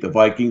would take the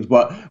Vikings.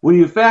 But when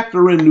you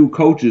factor in new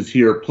coaches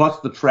here, plus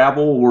the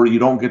travel where you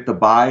don't get to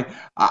buy,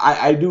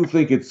 I do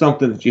think it's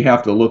something that you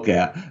have to look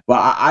at. But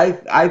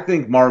I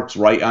think Mark's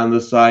right on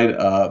this side.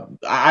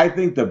 I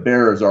think the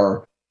Bears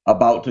are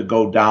about to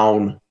go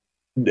down.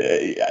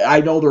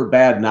 I know they're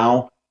bad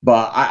now,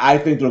 but I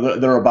think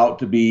they're about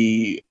to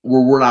be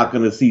where we're not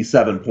going to see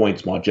 7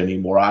 points much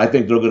anymore. I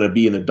think they're going to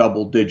be in the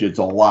double digits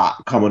a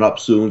lot coming up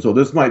soon. So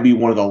this might be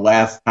one of the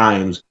last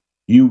times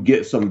you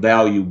get some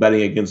value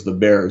betting against the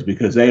Bears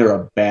because they are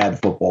a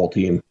bad football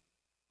team.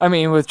 I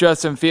mean, with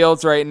Justin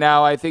Fields right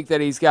now, I think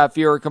that he's got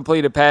fewer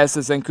completed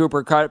passes than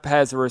Cooper Kupp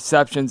has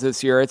receptions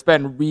this year. It's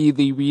been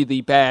really,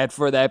 really bad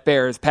for that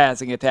Bears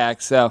passing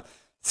attack. So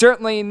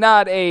certainly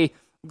not a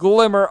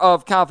glimmer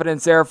of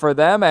confidence there for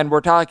them, and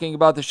we're talking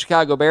about the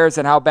Chicago Bears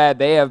and how bad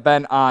they have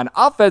been on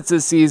offense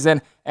this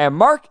season. And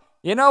Mark,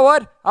 you know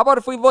what? How about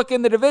if we look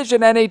in the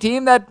division at a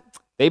team that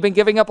they've been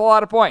giving up a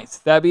lot of points?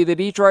 That'd be the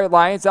Detroit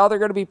Lions. Now they're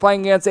going to be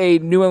playing against a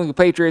New England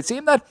Patriots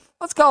team that,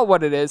 let's call it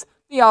what it is.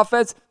 The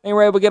offense, they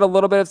were able to get a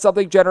little bit of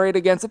something generated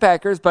against the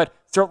Packers, but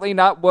certainly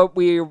not what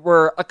we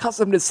were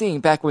accustomed to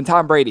seeing back when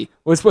Tom Brady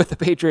was with the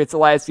Patriots the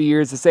last few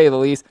years, to say the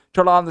least.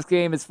 Total on this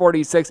game is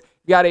 46.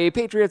 You got a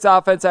Patriots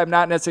offense I'm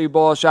not necessarily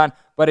bullish on,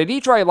 but a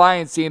Detroit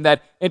Lions team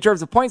that, in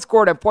terms of points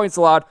scored and points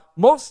allowed,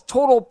 most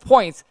total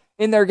points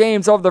in their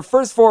games over the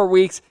first 4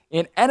 weeks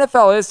in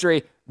NFL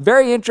history.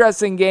 Very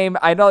interesting game.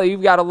 I know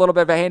you've got a little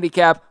bit of a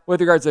handicap with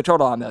regards to the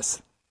total on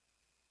this.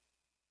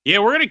 Yeah,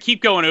 we're going to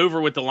keep going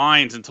over with the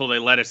Lions until they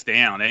let us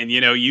down. And,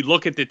 you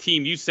look at the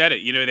team, you said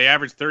it, they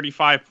average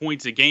 35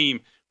 points a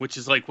game, which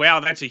is like, wow,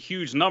 that's a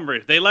huge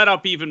number. They let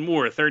up even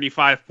more,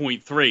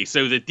 35.3.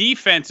 So the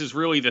defense is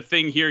really the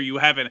thing here. You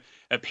have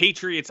a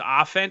Patriots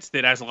offense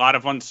that has a lot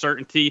of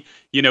uncertainty,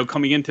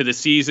 coming into the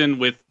season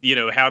with,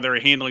 how they're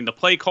handling the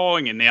play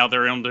calling, and now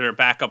they're under their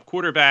backup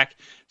quarterback.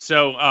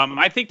 So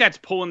I think that's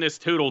pulling this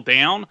total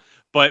down.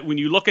 But when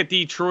you look at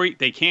Detroit,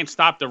 they can't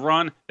stop the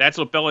run. That's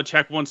what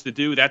Belichick wants to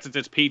do. That's what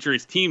this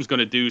Patriots team's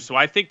going to do. So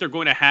I think they're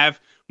going to have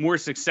more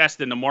success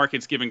than the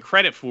market's giving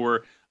credit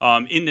for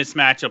in this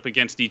matchup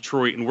against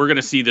Detroit. And we're going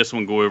to see this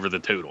one go over the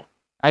total.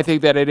 I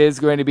think that it is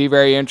going to be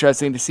very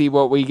interesting to see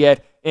what we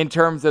get in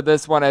terms of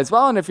this one as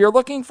well. And if you're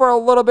looking for a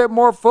little bit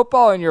more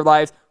football in your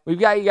lives, we've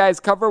got you guys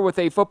covered with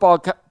a football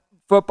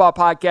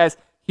podcast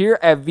here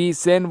at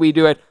VSiN. We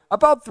do it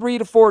about 3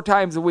 to 4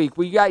 times a week.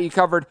 We got you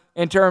covered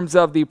in terms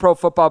of the Pro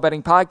Football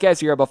Betting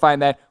Podcast. You're able to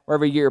find that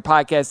wherever you get your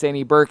podcast.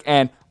 Danny Burke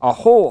and a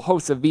whole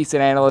host of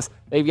VSiN analysts,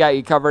 they've got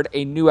you covered.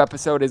 A new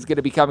episode is going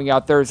to be coming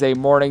out Thursday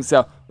morning,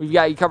 so we've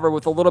got you covered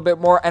with a little bit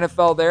more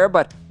NFL there,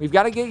 but we've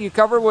got to get you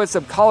covered with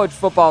some college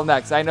football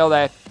next. I know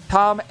that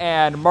Tom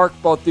and Mark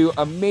both do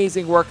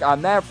amazing work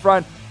on that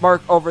front.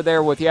 Mark over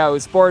there with Yahoo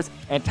Sports,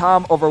 and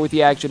Tom over with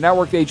the Action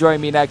Network. They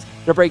join me next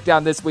to break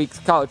down this week's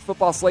college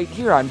football slate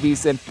here on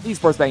VSiN, the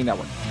Sports Betting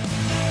Network.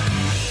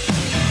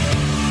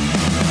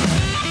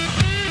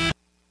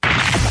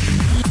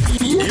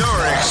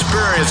 You're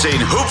experiencing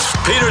Hoops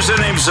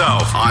Peterson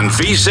himself on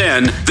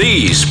VSiN,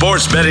 the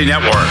Sports Betting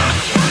Network.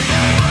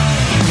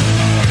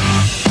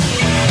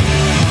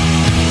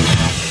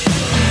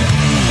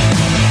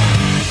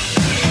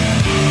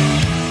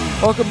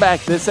 Welcome back.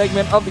 This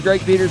segment of the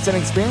Greg Peterson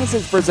Experience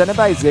is presented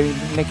by Zyn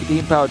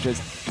Nicotine Pouches.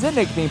 Zyn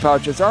Nicotine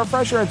Pouches are a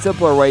fresher and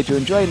simpler way to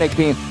enjoy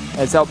nicotine and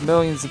has helped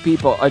millions of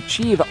people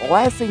achieve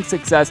lasting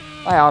success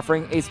by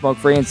offering a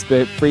smoke-free and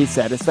spit-free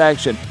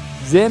satisfaction.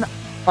 Zyn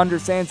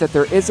understands that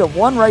there isn't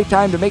one right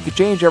time to make a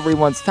change.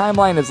 Everyone's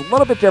timeline is a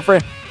little bit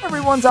different.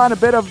 Everyone's on a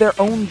bit of their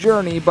own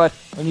journey, but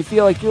when you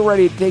feel like you're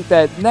ready to take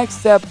that next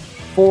step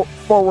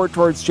forward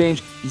towards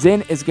change,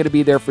 Zyn is going to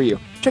be there for you.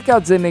 Check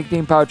out Zyn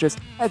Nicotine Pouches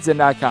at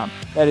Zyn.com.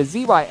 That is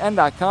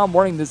ZYN.com.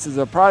 Warning, this is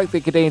a product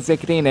that contains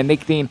nicotine, and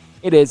nicotine,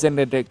 it is an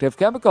addictive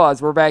chemical.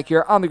 As we're back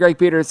here on the Greg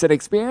Peterson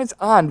Experience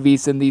on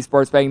VSiN, the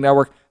Sports Betting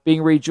Network,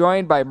 being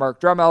rejoined by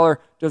Mark Drumheller,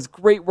 does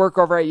great work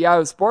over at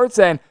Yahoo Sports,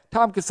 and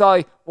Tom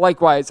Casale,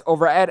 likewise,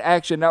 over at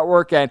Action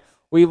Network. And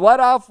we let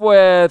off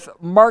with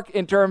Mark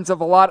in terms of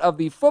a lot of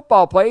the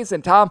football plays.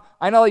 And Tom,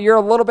 I know that you're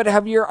a little bit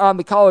heavier on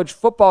the college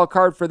football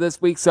card for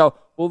this week, so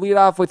we'll lead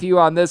off with you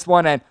on this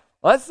one. And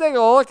let's take a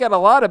look at a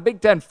lot of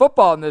Big Ten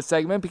football in this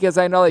segment, because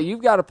I know that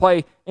you've got to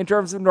play in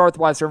terms of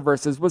Northwestern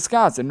versus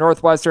Wisconsin.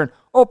 Northwestern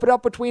opened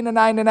up between a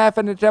 9.5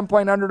 and a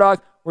 10-point underdog.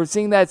 We're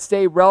seeing that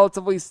stay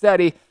relatively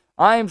steady.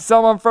 I am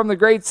someone from the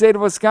great state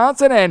of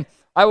Wisconsin, and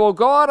I will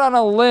go out on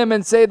a limb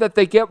and say that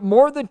they get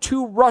more than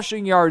 2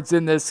 rushing yards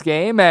in this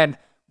game. And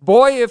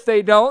boy, if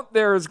they don't,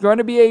 there's going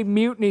to be a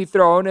mutiny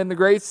thrown in the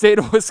great state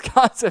of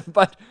Wisconsin.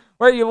 But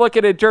where you look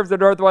at it in terms of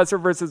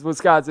Northwestern versus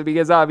Wisconsin,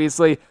 because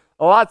obviously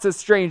lots of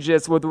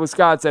strangeness with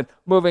Wisconsin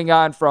moving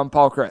on from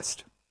Paul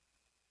Chryst.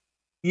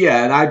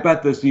 Yeah, and I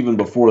bet this even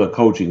before the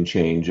coaching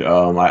change.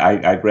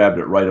 I grabbed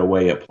it right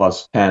away at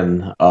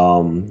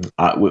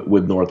 +10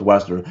 with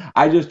Northwestern.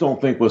 I just don't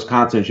think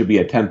Wisconsin should be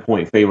a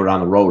 10-point favorite on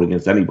the road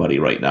against anybody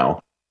right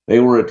now. They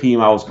were a team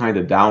I was kind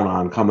of down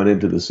on coming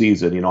into the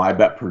season. I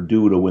bet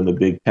Purdue to win the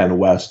Big Ten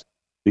West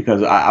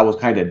because I was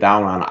kind of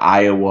down on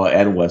Iowa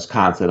and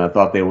Wisconsin. I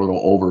thought they were a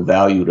little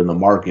overvalued in the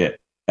market,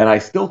 and I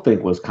still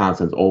think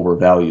Wisconsin's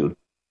overvalued.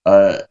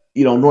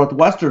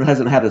 Northwestern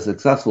hasn't had a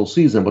successful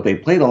season, but they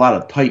played a lot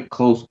of tight,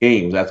 close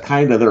games. That's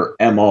kind of their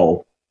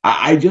MO.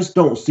 I just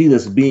don't see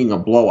this being a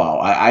blowout.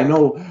 I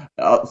know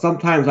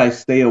sometimes I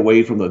stay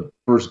away from the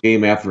first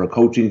game after a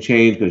coaching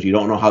change because you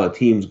don't know how the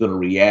team's going to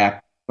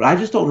react. But I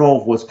just don't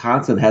know if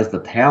Wisconsin has the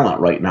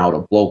talent right now to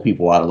blow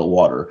people out of the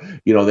water.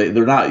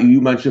 They're not.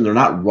 You mentioned they're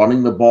not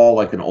running the ball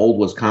like an old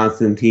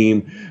Wisconsin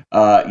team.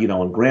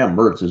 And Graham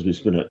Mertz has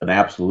just been an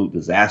absolute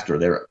disaster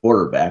there at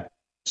quarterback.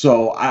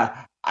 So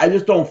I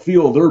just don't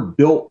feel they're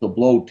built to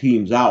blow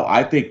teams out.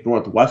 I think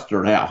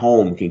Northwestern at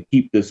home can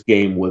keep this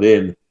game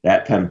within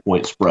that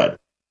 10-point spread.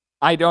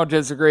 I don't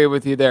disagree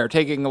with you there.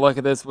 Taking a look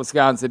at this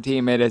Wisconsin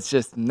team, it has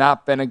just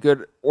not been a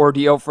good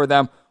ordeal for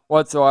them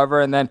whatsoever.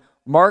 And then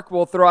Mark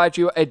will throw at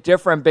you a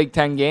different Big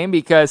Ten game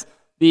because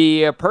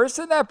the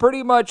person that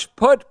pretty much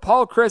put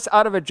Paul Chryst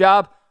out of a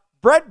job,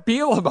 Brett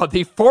Bielema,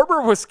 the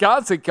former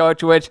Wisconsin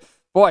coach, which,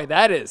 boy,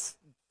 that is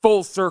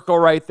full circle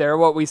right there,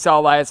 what we saw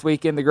last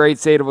week in the great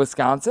state of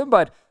Wisconsin.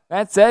 But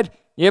that said,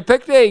 you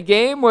picked a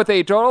game with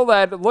a total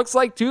that looks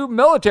like two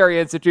military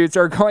institutes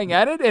are going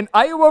at it in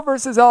Iowa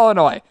versus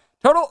Illinois.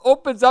 Total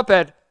opens up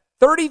at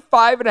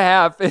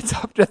 35.5. It's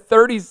up to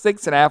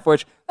 36.5,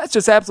 which that's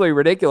just absolutely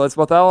ridiculous,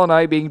 with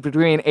Illinois being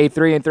between a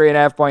 3 and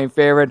 3.5 point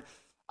favorite.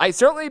 I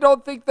certainly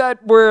don't think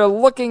that we're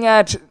looking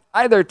at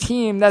either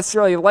team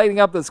necessarily lighting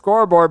up the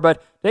scoreboard,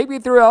 but take me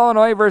through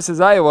Illinois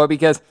versus Iowa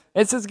because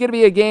this is going to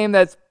be a game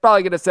that's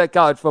probably going to set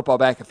college football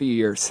back a few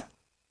years.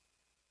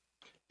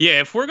 Yeah,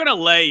 if we're going to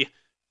lay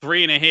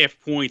 3.5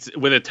 points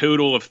with a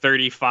total of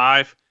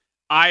 35,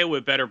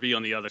 Iowa better be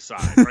on the other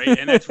side, right?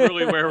 And that's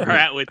really where we're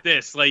at with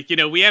this.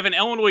 We have an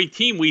Illinois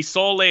team we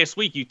saw last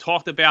week. You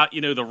talked about,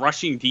 the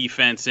rushing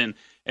defense and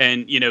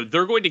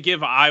they're going to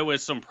give Iowa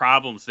some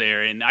problems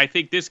there. And I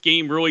think this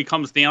game really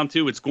comes down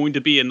to it's going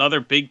to be another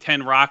Big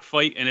Ten rock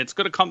fight, and it's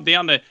going to come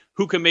down to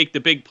who can make the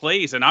big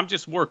plays. And I'm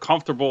just more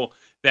comfortable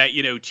that,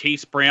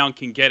 Chase Brown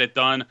can get it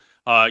done,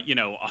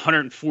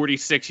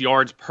 146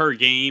 yards per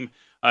game.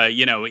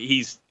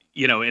 He's,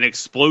 an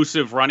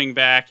explosive running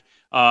back.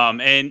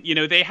 And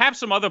they have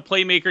some other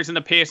playmakers in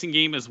the passing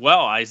game as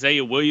well,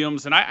 Isaiah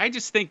Williams. And I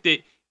just think that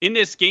in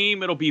this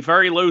game, it'll be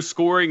very low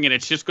scoring, and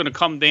it's just going to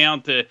come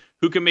down to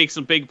who can make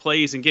some big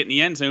plays and get in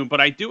the end zone. But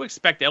I do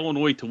expect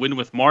Illinois to win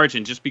with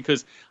margin just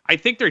because I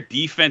think their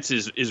defense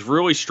is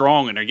really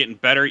strong, and they're getting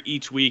better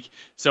each week.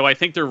 So I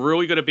think they're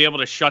really going to be able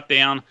to shut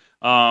down,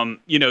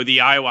 the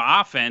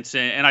Iowa offense.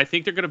 And I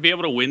think they're going to be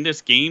able to win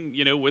this game,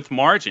 with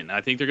margin. I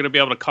think they're going to be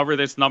able to cover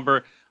this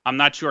number. I'm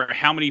not sure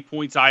how many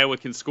points Iowa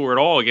can score at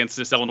all against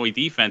this Illinois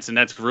defense, and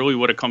that's really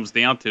what it comes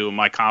down to,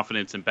 my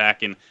confidence in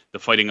backing the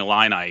Fighting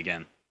Illini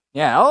again.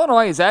 Yeah,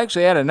 Illinois has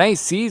actually had a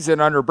nice season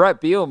under Brett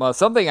Bielema,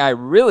 something I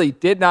really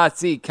did not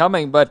see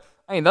coming, but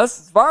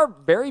thus far,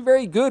 very,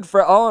 very good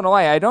for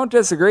Illinois. I don't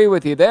disagree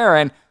with you there,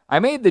 and I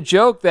made the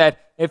joke that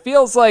it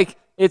feels like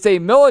it's a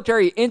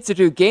military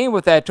institute game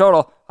with that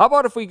total. How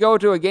about if we go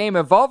to a game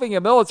involving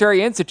a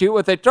military institute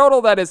with a total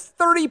that is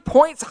 30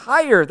 points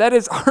higher? That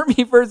is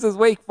Army versus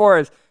Wake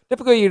Forest.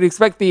 Typically, you'd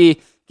expect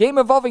the game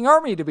involving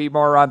Army to be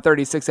more around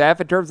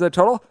 36.5 in terms of the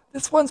total.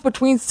 This one's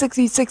between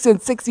 66 and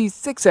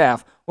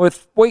 66.5,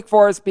 with Wake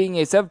Forest being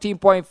a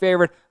 17-point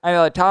favorite. I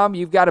know that, Tom,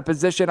 you've got a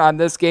position on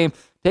this game.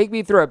 Take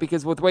me through it,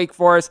 because with Wake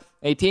Forest,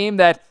 a team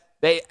that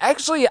they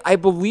actually, I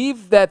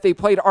believe that they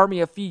played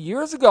Army a few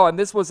years ago, and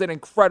this was an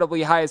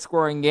incredibly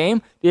high-scoring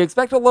game. Do you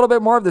expect a little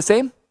bit more of the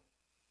same?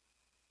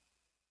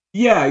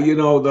 Yeah,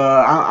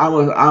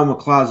 I'm a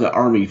closet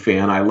Army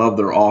fan. I love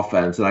their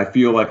offense, and I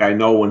feel like I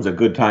know when's a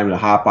good time to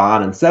hop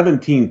on. And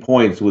 17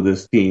 points with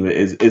this team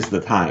is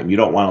the time. You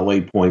don't want to lay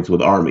points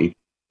with Army.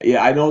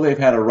 Yeah, I know they've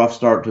had a rough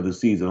start to the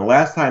season. The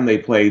last time they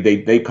played,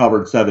 they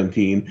covered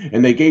 17,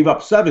 and they gave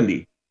up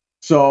 70.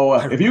 So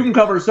if you can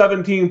cover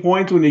 17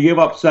 points when you give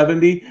up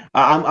 70,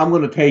 I'm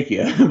going to take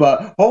you.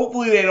 But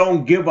hopefully they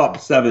don't give up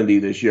 70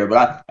 this year.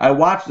 But I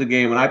watched the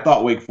game, and I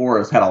thought Wake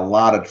Forest had a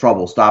lot of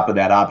trouble stopping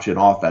that option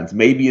offense.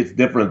 Maybe it's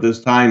different this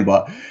time,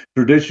 but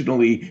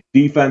traditionally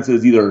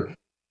defenses either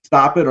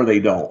stop it or they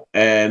don't.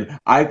 And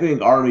I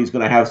think Army's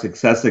going to have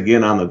success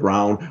again on the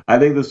ground. I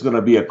think this is going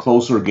to be a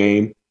closer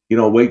game.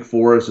 Wake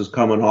Forest is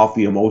coming off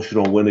the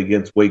emotional win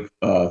against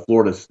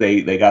Florida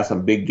State. They got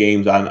some big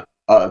games on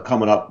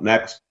coming up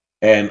next.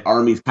 And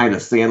Army's kind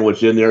of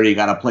sandwiched in there. You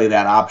got to play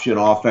that option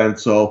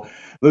offense. So,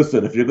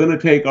 listen, if you're going to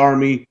take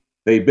Army,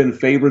 they've been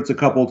favorites a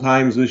couple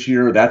times this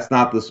year. That's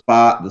not the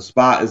spot. The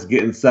spot is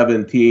getting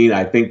 17.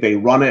 I think they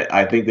run it.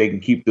 I think they can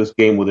keep this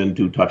game within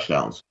 2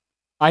 touchdowns.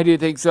 I do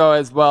think so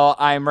as well.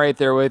 I'm right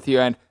there with you.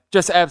 And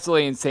just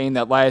absolutely insane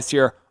that last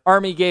year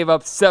Army gave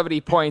up 70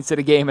 points in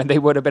a game and they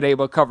would have been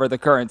able to cover the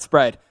current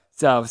spread.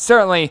 So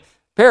certainly a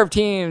pair of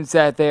teams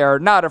that they are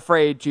not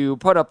afraid to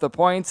put up the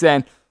points.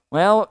 And,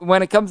 well,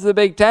 when it comes to the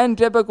Big Ten,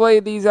 typically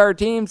these are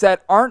teams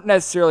that aren't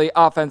necessarily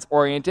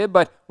offense-oriented,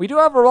 but we do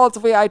have a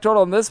relatively high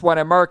total in this one.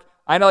 And, Mark,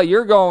 I know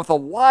you're going with a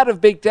lot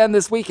of Big Ten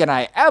this week, and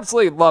I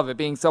absolutely love it,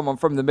 being someone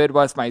from the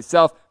Midwest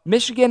myself.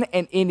 Michigan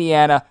and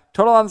Indiana,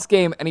 total on this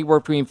game anywhere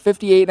between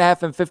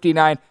 58.5 and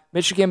 59.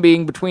 Michigan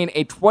being between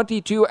a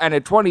 22 and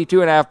a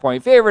 22.5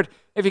 point favorite.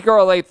 If you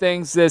correlate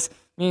things, this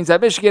means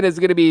that Michigan is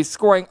going to be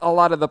scoring a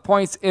lot of the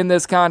points in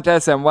this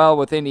contest, and well,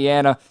 with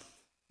Indiana,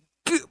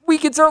 we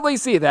can certainly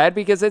see that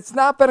because it's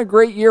not been a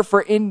great year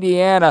for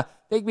Indiana.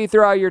 Take me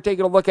through how you're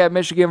taking a look at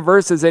Michigan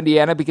versus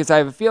Indiana, because I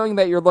have a feeling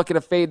that you're looking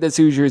to fade this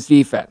Hoosiers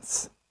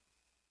defense.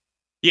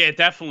 Yeah,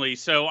 definitely.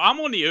 So I'm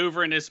on the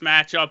over in this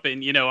matchup,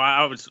 and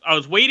I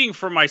was waiting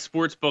for my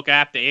sportsbook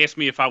app to ask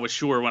me if I was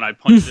sure when I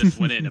punched this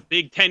one in. A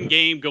Big Ten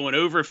game going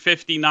over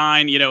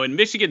 59. And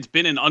Michigan's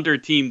been an under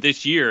team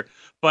this year.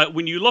 But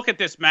when you look at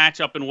this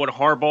matchup and what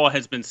Harbaugh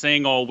has been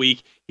saying all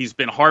week, he's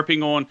been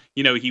harping on,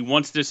 he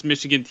wants this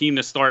Michigan team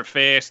to start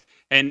fast.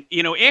 And,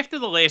 after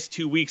the last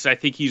 2 weeks, I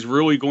think he's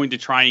really going to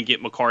try and get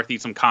McCarthy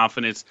some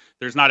confidence.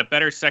 There's not a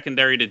better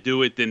secondary to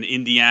do it than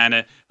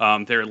Indiana.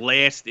 They're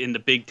last in the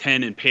Big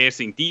Ten in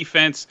passing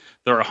defense.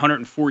 They're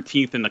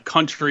 114th in the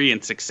country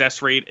in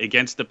success rate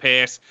against the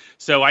pass.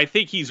 So I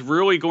think he's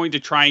really going to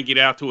try and get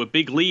out to a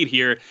big lead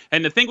here.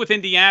 And the thing with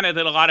Indiana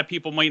that a lot of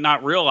people might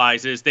not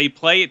realize is they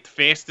play at the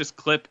fastest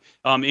clip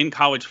in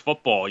college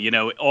football.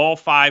 All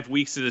 5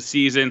 weeks of the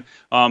season,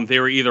 they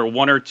were either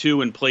 1 or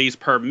 2 in plays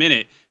per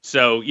minute.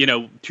 So,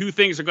 two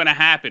things are going to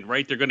happen,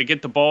 right? They're going to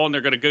get the ball and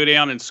they're going to go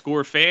down and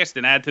score fast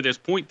and add to this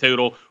point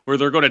total, or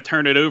they're going to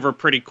turn it over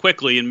pretty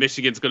quickly and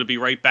Michigan's going to be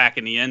right back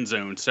in the end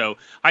zone. So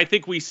I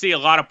think we see a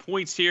lot of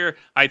points here.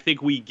 I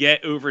think we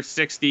get over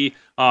 60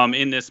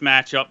 in this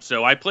matchup.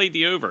 So I played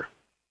the over.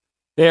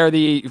 They're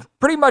the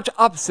pretty much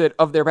opposite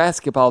of their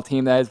basketball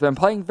team that has been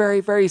playing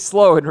very, very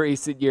slow in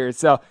recent years.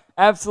 So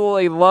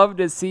absolutely love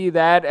to see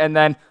that. And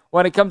then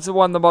when it comes to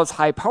one of the most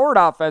high-powered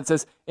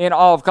offenses in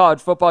all of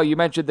college football, you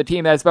mentioned the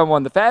team that's been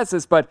one of the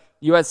fastest, but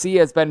USC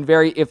has been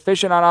very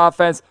efficient on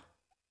offense.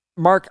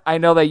 Mark, I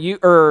know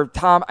that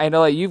Tom, I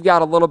know that you've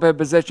got a little bit of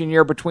position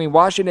here between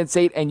Washington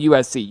State and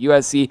USC.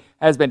 USC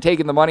has been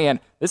taking the money, and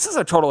this is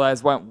a total that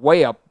has went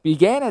way up.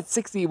 Began at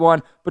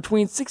 61,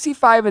 between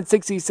 65 and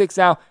 66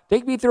 now.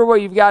 Take me through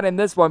what you've got in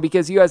this one,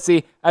 because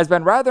USC has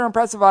been rather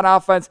impressive on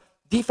offense.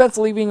 Defense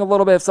leaving a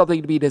little bit of something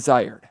to be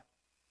desired.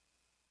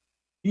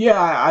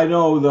 Yeah, I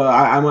know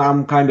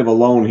I'm kind of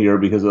alone here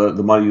because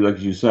the money, like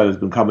you said, has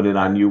been coming in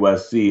on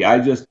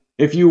USC.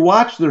 If you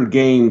watch their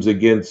games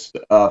against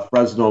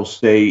Fresno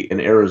State and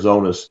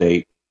Arizona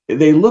State,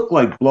 they look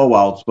like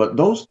blowouts, but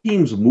those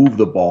teams move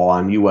the ball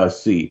on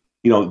USC.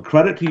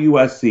 Credit to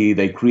USC.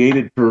 They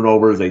created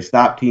turnovers. They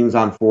stopped teams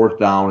on fourth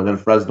down, and then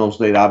Fresno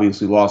State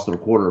obviously lost their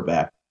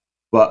quarterback.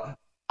 But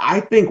I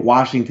think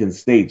Washington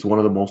State's one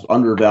of the most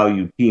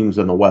undervalued teams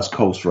on the West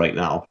Coast right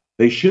now.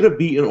 They should have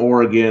beaten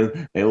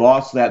Oregon. They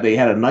lost that. They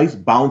had a nice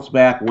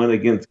bounce-back win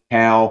against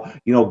Cal,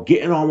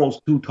 getting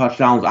almost 2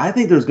 touchdowns. I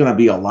think there's going to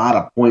be a lot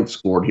of points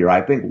scored here.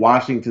 I think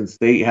Washington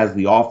State has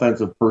the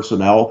offensive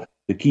personnel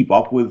to keep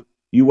up with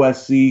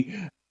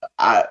USC.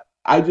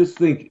 I just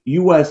think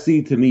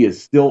USC, to me,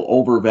 is still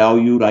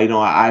overvalued.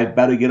 I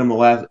bet against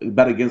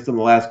them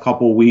the last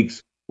couple of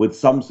weeks with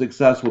some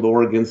success with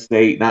Oregon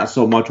State, not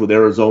so much with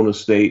Arizona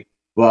State.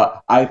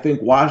 But I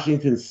think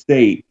Washington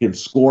State can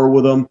score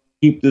with them,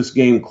 keep this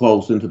game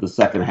close into the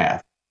second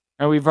half.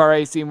 And we've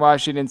already seen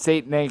Washington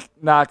State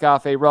knock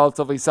off a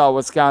relatively solid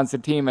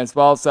Wisconsin team as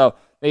well. So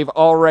they've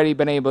already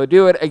been able to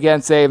do it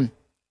against a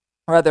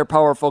rather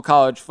powerful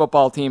college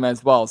football team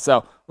as well.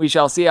 So we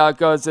shall see how it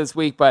goes this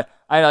week. But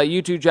I know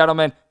you two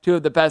gentlemen, two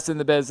of the best in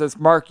the business.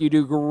 Mark, you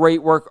do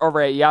great work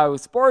over at Yahoo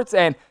Sports.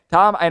 And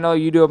Tom, I know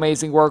you do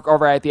amazing work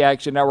over at the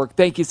Action Network.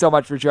 Thank you so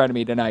much for joining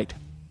me tonight.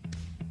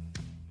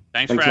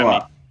 Thanks for having me.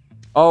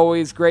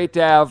 Always great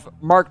to have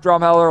Mark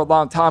Drumheller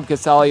along Tom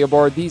Casale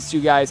aboard. These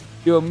two guys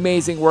do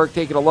amazing work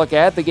taking a look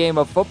at the game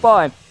of football.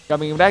 And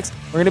coming up next,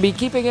 we're going to be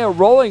keeping it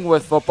rolling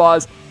with football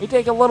as we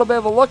take a little bit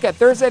of a look at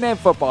Thursday Night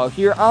Football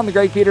here on the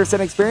Greg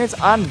Peterson Experience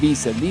on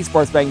VSiN, the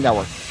Sports Betting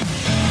Network.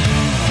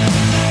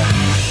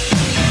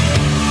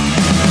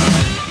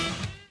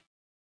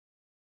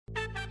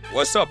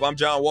 What's up? I'm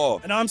John Wall.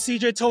 And I'm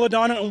CJ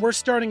Toledano, and we're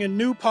starting a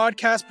new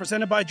podcast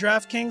presented by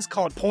DraftKings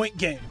called Point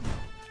Game.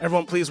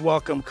 Everyone, please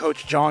welcome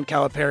Coach John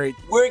Calipari.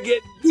 We're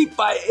getting beat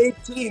by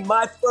 18.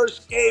 My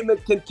first game in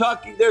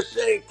Kentucky, they're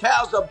saying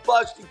Cal's a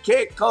bust. He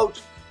can't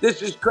coach.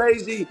 This is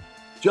crazy.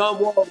 John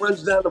Wall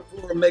runs down the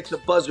floor and makes a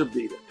buzzer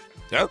beater.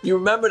 Yep. You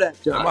remember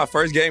that, John? That's my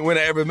first game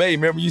winner I ever made.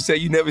 Remember you said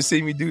you never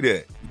see me do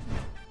that.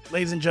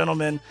 Ladies and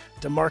gentlemen,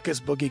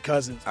 DeMarcus Boogie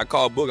Cousins. I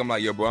called Boog. I'm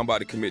like, yo, bro, I'm about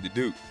to commit to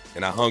Duke.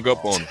 And I hung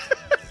up on him.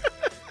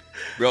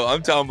 Bro,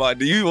 I'm talking about,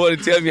 do you want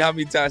to tell me how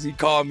many times he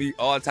called me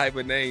all type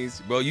of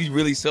names? Bro, you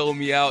really sold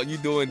me out. You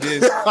doing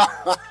this.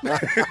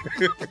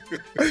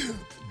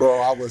 Bro,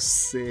 I was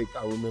sick.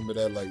 I remember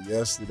that like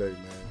yesterday,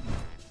 man.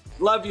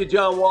 Love you,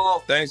 John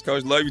Wall. Thanks,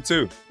 Coach. Love you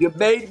too. You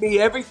made me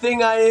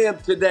everything I am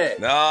today.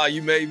 Nah,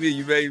 you made me.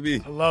 You made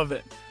me. I love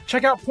it.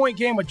 Check out Point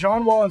Game with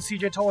John Wall and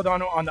CJ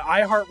Toledano on the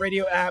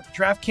iHeartRadio app,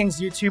 DraftKings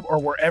YouTube, or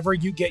wherever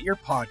you get your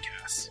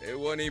podcasts. It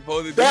wasn't even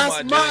supposed to be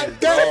That's my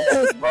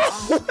dance,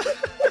 bro.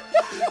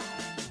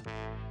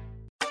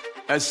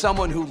 As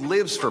someone who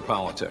lives for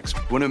politics,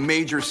 when a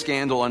major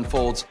scandal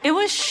unfolds, it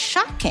was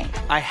shocking.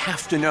 I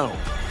have to know,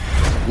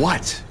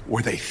 what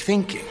were they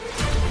thinking?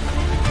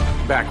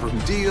 Backroom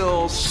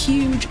deals,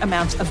 huge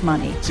amounts of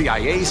money,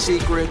 CIA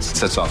secrets,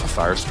 sets off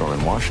a firestorm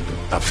in Washington,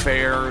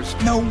 affairs.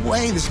 No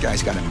way this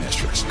guy's got a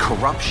mistress.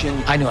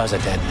 Corruption. I knew I was a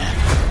dead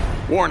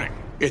man. Warning,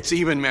 it's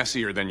even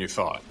messier than you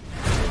thought.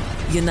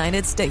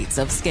 United States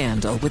of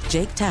Scandal with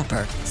Jake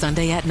Tapper,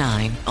 Sunday at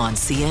 9 on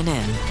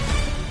CNN.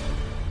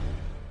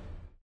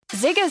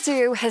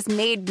 Zigazoo has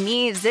made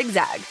me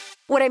zigzag.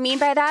 What I mean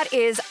by that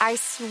is I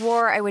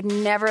swore I would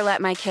never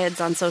let my kids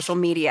on social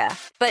media,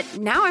 but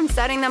now I'm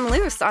setting them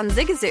loose on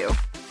Zigazoo.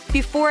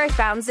 Before I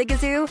found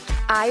Zigazoo,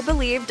 I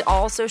believed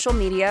all social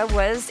media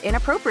was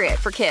inappropriate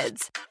for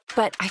kids.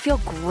 But I feel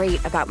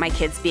great about my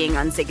kids being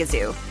on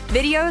Zigazoo.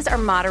 Videos are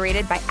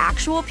moderated by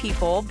actual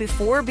people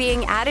before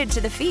being added to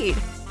the feed.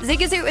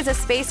 Zigazoo is a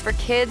space for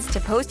kids to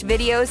post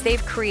videos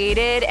they've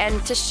created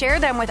and to share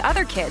them with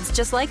other kids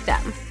just like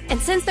them. And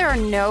since there are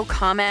no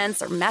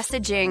comments or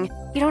messaging,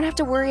 you don't have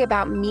to worry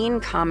about mean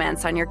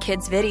comments on your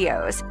kids'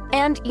 videos.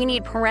 And you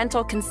need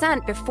parental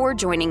consent before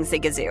joining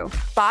Zigazoo.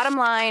 Bottom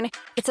line,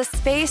 it's a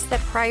space that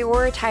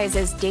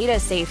prioritizes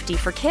data safety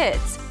for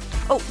kids.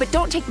 Oh, but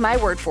don't take my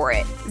word for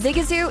it.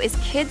 Zigazoo is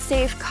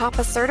KidSafe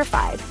COPPA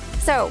certified.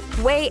 So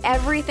weigh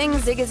everything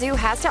Zigazoo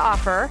has to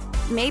offer.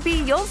 Maybe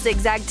you'll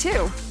zigzag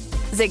too.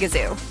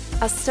 Zigazoo,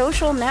 a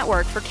social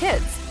network for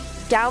kids.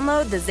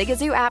 Download the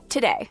Zigazoo app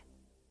today.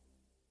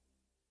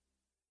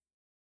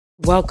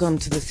 Welcome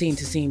to the Scene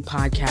to Scene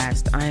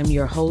podcast. I am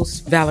your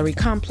host, Valerie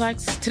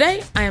Complex.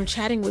 Today, I am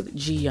chatting with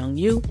Ji Young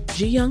Yu.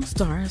 Ji Young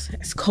stars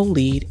as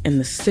co-lead in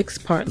the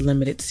 6-part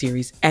limited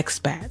series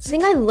Expats. I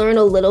think I learn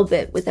a little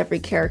bit with every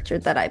character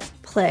that I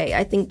play.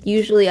 I think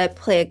usually I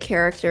play a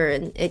character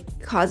and it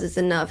causes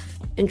enough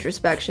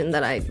introspection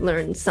that I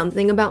learn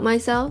something about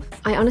myself.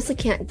 I honestly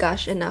can't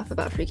gush enough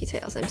about Freaky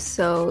Tales. I'm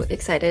so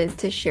excited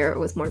to share it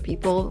with more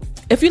people.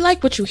 If you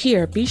like what you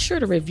hear, be sure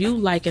to review,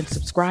 like, and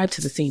subscribe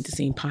to the Scene to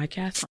Scene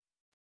podcast.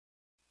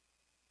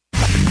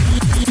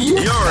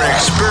 You're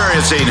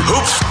experiencing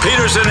Hoops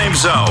Peterson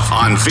himself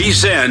on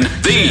VSiN,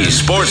 the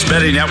Sports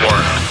Betting Network.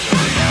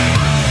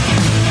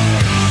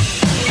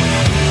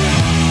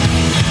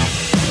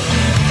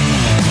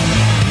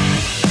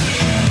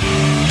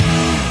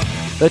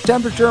 The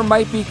temperature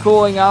might be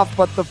cooling off,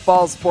 but the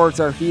fall sports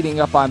are heating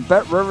up on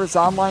BetRivers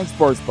Online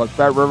Sportsbook.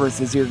 BetRivers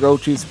is your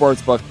go-to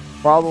sportsbook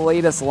for all the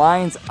latest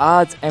lines,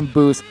 odds, and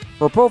boosts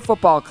for pro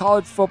football,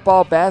 college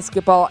football,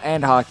 basketball,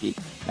 and hockey.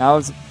 Now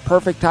is the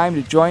perfect time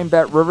to join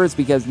BetRivers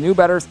because new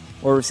bettors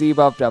will receive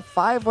up to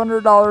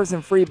 $500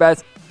 in free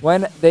bets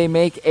when they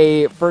make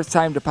a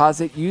first-time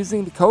deposit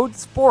using the code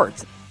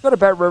SPORTS. Go to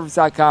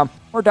BetRivers.com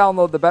or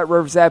download the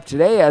BetRivers app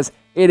today as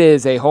it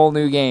is a whole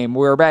new game.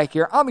 We're back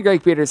here on the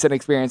Greg Peterson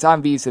Experience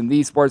on VSiN,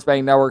 the Sports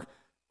Betting Network.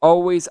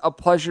 Always a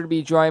pleasure to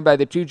be joined by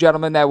the two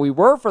gentlemen that we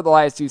were for the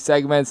last two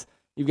segments.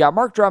 You've got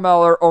Mark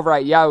Drummeller over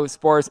at Yahoo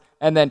Sports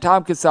and then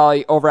Tom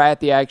Casale over at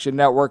the Action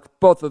Network.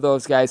 Both of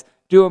those guys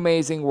do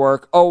amazing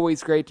work.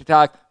 Always great to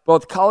talk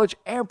both college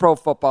and pro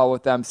football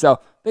with them.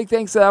 So big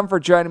thanks to them for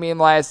joining me in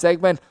the last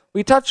segment.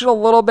 We touched a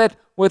little bit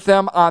with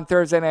them on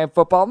Thursday Night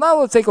Football.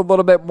 Now let's take a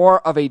little bit more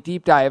of a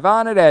deep dive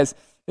on it, as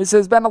this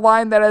has been a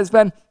line that has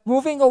been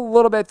moving a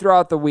little bit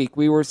throughout the week.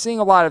 We were seeing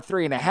a lot of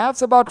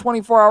 3.5s about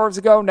 24 hours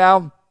ago.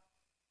 Now,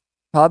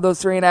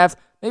 those 3.5s,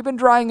 they've been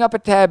drying up a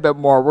tad bit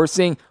more. We're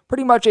seeing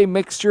pretty much a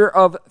mixture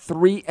of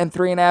 3 and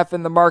 3.5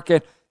 in the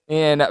market.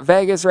 In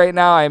Vegas right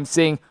now, I'm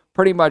seeing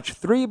pretty much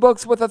 3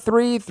 books with a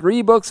 3,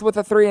 3 books with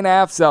a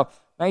 3.5. So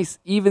nice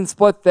even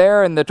split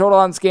there. And the total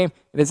on this game,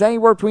 it is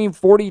anywhere between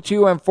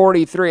 42 and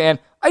 43. And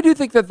I do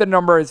think that the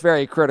number is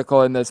very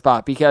critical in this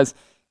spot because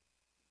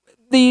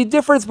the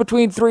difference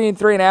between 3 and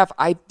 3.5,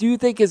 I do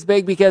think is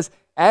big because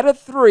at a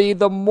 3,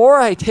 the more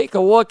I take a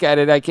look at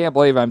it, I can't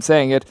believe I'm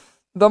saying it,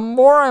 the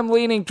more I'm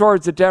leaning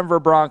towards the Denver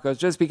Broncos,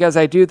 just because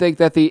I do think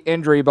that the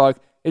injury bug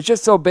is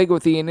just so big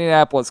with the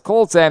Indianapolis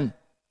Colts, and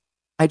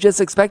I just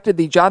expected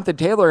the Jonathan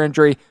Taylor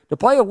injury to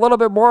play a little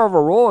bit more of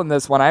a role in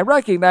this one. I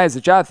recognize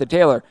that Jonathan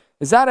Taylor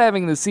is not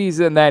having the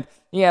season that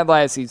he had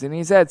last season.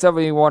 He's had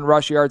 71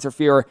 rush yards or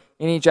fewer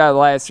in each out of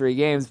the last 3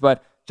 games,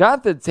 but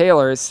Jonathan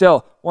Taylor is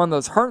still one of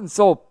those heart and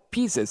soul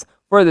pieces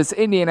for this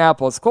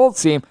Indianapolis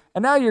Colts team,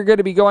 and now you're going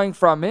to be going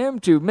from him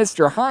to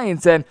Mr.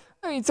 Hines, and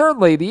I mean,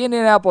 certainly the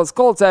Indianapolis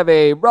Colts have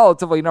a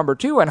relatively number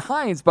 2 in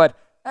Hines, but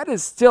that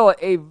is still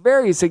a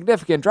very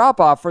significant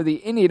drop-off for the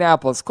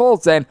Indianapolis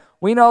Colts, and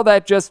we know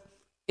that just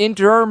in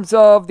terms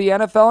of the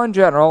NFL in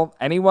general,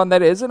 anyone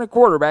that isn't a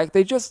quarterback,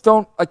 they just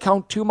don't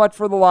account too much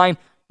for the line.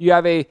 You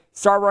have a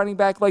star running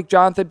back like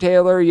Jonathan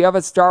Taylor, you have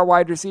a star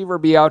wide receiver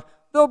be out,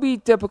 they'll be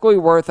typically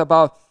worth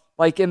about,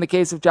 like in the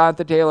case of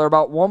Jonathan Taylor,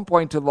 about 1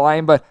 point to the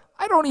line, but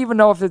I don't even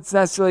know if it's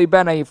necessarily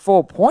been a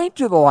full point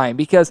to the line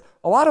because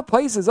a lot of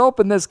places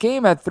open this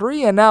game at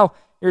 3, and now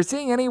you're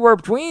seeing anywhere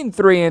between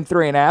 3 and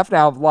 3.5.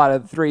 Now, a lot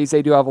of the threes,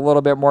 they do have a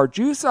little bit more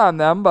juice on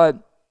them, but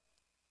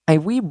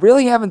we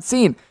really haven't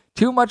seen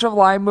too much of a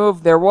line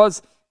move. There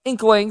was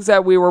inklings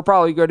that we were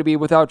probably going to be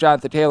without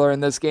Jonathan Taylor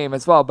in this game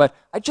as well, but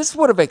I just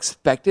would have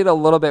expected a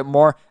little bit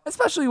more,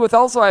 especially with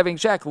also having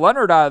Shaq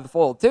Leonard out of the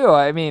fold too.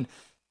 I mean,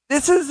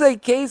 this is a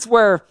case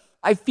where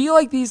I feel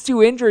like these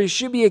two injuries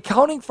should be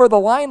accounting for the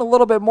line a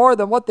little bit more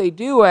than what they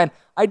do, and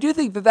I do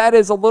think that that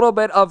is a little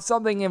bit of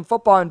something in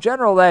football in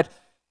general that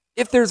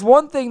if there's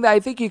one thing that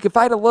I think you could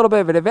find a little bit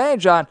of an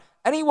advantage on,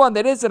 anyone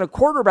that isn't a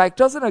quarterback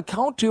doesn't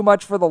account too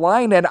much for the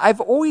line, and I've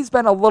always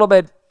been a little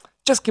bit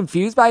just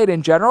confused by it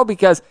in general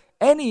because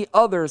any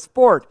other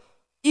sport,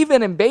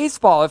 even in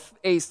baseball, if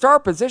a star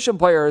position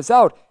player is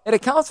out, it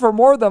accounts for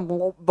more than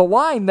the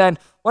line than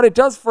what it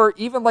does for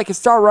even like a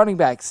star running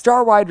back,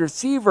 star wide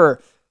receiver,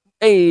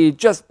 a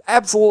just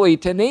absolutely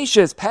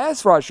tenacious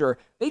pass rusher.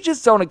 They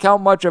just don't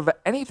account much of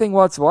anything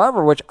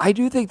whatsoever, which I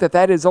do think that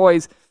that is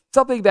always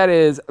something that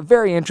is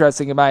very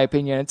interesting in my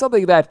opinion, and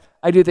something that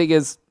I do think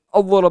is a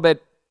little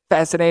bit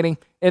fascinating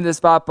in this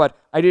spot. But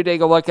I do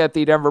take a look at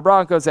the Denver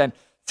Broncos, and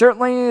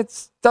certainly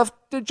it's tough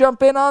to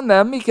jump in on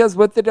them because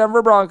with the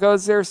Denver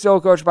Broncos, they're still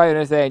coached by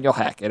Nathaniel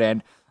Hackett.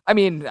 And I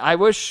mean, I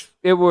wish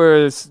it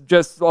was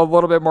just a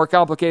little bit more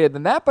complicated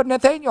than that, but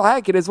Nathaniel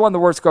Hackett is one of the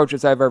worst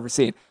coaches I've ever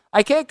seen.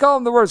 I can't call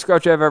him the worst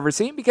coach I've ever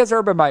seen because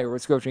Urban Meyer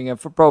was coaching a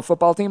pro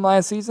football team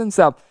last season,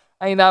 so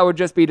I mean, that would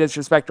just be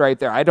disrespect right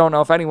there. I don't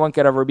know if anyone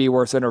could ever be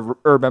worse than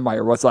Urban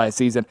Meyer was last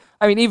season.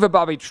 I mean, even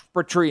Bobby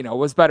Petrino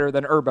was better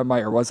than Urban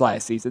Meyer was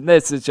last season.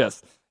 This is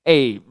just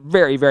a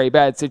very, very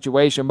bad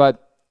situation,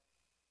 but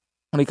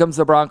when it comes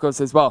to the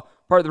Broncos as well,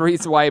 part of the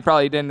reason why he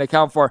probably didn't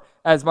account for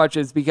as much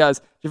is because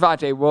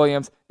Javonte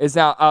Williams is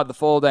now out of the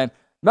fold, and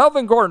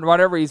Melvin Gordon,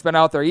 whenever he's been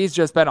out there, he's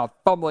just been a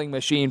fumbling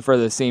machine for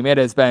this team. It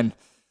has been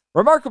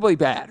remarkably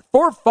bad.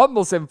 4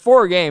 fumbles in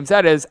 4 games.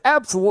 That is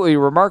absolutely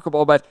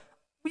remarkable, but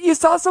you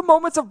saw some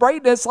moments of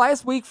brightness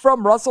last week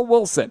from Russell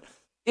Wilson.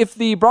 If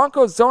the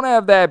Broncos don't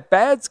have that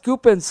bad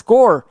scoop and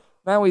score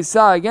that we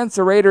saw against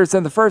the Raiders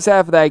in the first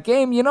half of that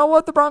game, you know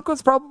what? The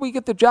Broncos probably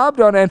get the job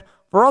done, and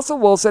for Russell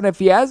Wilson, if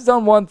he has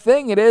done one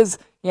thing, it is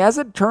he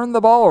hasn't turned the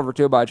ball over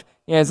too much.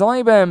 He has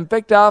only been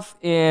picked off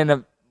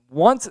in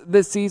once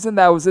this season.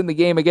 That was in the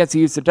game against the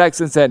Houston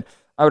Texans, and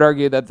I would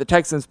argue that the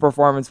Texans'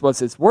 performance was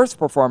his worst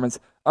performance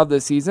of the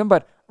season,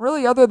 but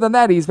really other than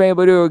that, he's been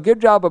able to do a good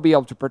job of being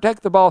able to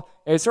protect the ball.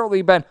 It's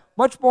certainly been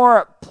much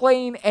more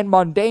plain and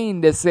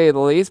mundane, to say the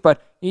least,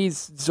 but he's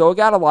still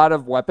got a lot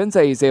of weapons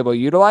that he's able to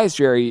utilize.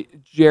 Jerry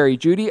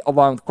Jeudy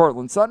along with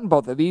Courtland Sutton,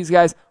 both of these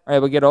guys are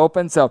able to get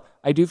open, so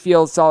I do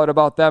feel solid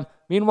about them.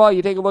 Meanwhile,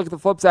 you take a look at the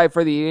flip side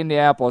for the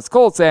Indianapolis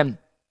Colts, and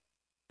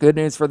good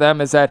news for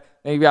them is that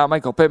they've got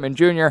Michael Pittman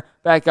Jr.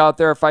 back out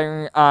there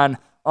firing on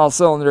all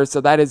cylinders,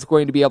 so that is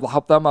going to be able to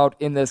help them out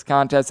in this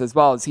contest as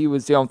well, as he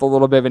was dealing with a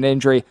little bit of an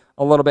injury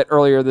a little bit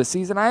earlier this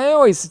season. I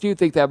always do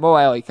think that Mo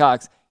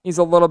Alley-Cox, he's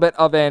a little bit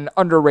of an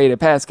underrated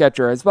pass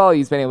catcher as well.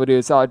 He's been able to do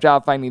a solid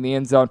job finding the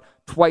end zone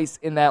twice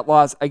in that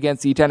loss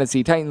against the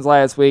Tennessee Titans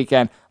last week,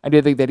 and I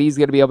do think that he's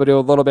going to be able to do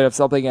a little bit of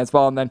something as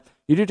well. And then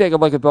you do take a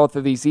look at both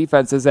of these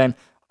defenses, and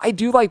I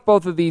do like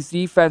both of these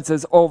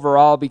defenses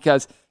overall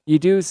because you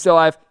do still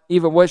have,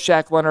 even with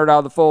Shaq Leonard out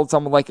of the fold,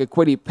 someone like a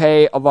Kwity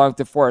Paye along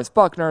with DeForest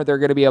Buckner, they're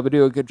going to be able to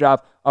do a good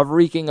job of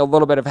wreaking a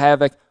little bit of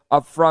havoc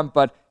up front.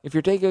 But if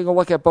you're taking a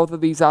look at both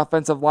of these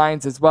offensive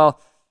lines as well,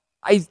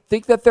 I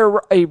think that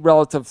they're a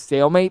relative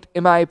stalemate,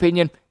 in my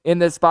opinion, in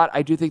this spot.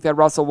 I do think that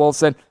Russell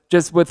Wilson,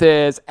 just with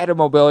his added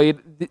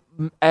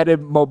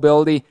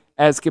mobility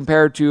as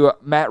compared to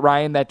Matt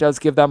Ryan, that does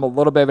give them a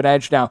little bit of an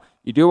edge. Now,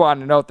 you do want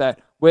to note that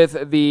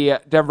with the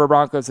Denver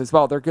Broncos as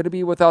well, they're going to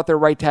be without their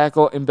right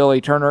tackle in Billy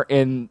Turner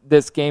in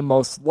this game,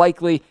 most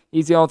likely.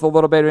 He's dealing with a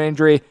little bit of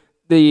injury.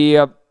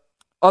 The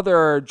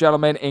other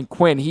gentleman in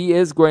Quinn, he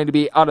is going to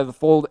be out of the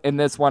fold in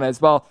this one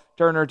as well.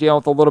 Turner dealing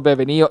with a little bit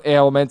of an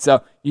ailment,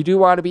 so you do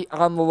want to be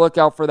on the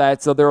lookout for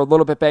that. So they're a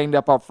little bit banged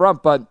up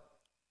front, but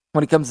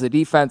when it comes to the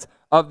defense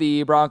of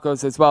the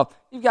Broncos as well,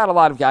 you've got a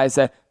lot of guys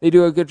that they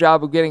do a good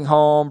job of getting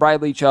home.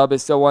 Bradley Chubb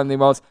is still one of the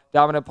most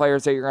dominant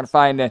players that you're going to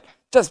find, and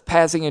just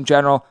passing in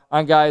general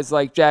on guys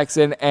like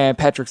Jackson and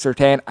Patrick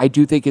Surtain, I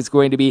do think is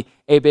going to be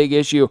a big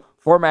issue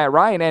for Matt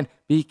Ryan. And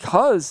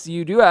because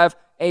you do have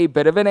a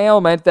bit of an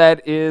ailment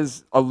that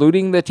is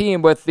eluding the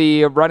team with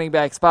the running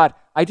back spot,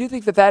 I do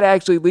think that that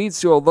actually leads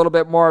to a little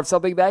bit more of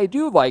something that I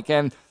do like,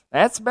 and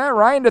that's Matt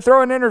Ryan to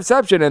throw an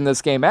interception in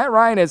this game. Matt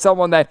Ryan is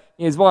someone that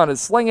is willing to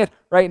sling it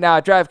right now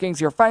at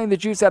DraftKings. You're finding the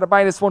juice at a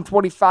minus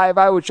 125.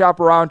 I would shop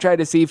around, try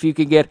to see if you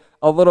can get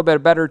a little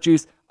bit better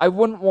juice I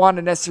wouldn't want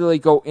to necessarily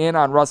go in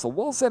on Russell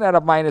Wilson at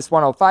a minus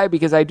 105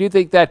 because I do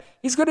think that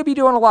he's going to be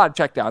doing a lot of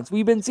checkdowns.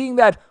 We've been seeing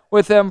that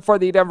with him for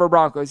the Denver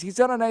Broncos. He's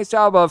done a nice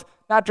job of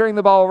not turning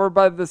the ball over,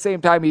 but at the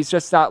same time, he's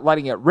just not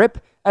letting it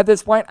rip at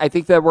this point. I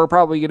think that we're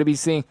probably going to be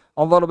seeing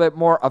a little bit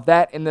more of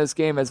that in this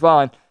game as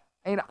well.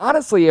 And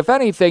honestly, if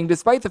anything,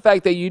 despite the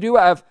fact that you do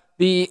have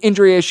the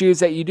injury issues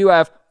that you do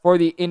have for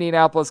the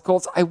Indianapolis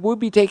Colts, I would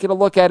be taking a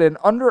look at an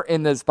under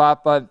in this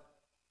spot, but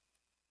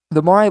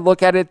the more I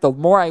look at it, the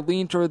more I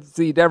lean towards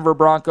the Denver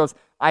Broncos.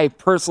 I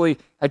personally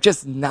have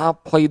just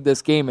not played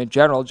this game in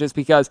general just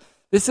because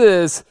this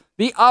is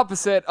the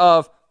opposite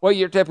of what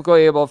you're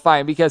typically able to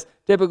find. Because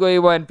typically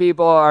when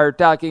people are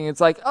talking,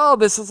 it's like, oh,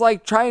 this is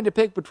like trying to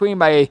pick between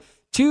my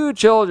two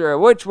children.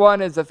 Which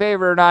one is a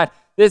favorite or not?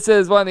 This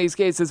is one of these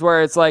cases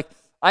where it's like,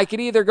 I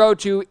could either go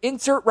to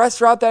insert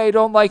restaurant that I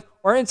don't like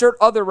or insert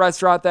other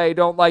restaurant that I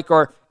don't like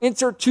or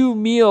insert two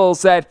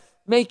meals that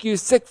make you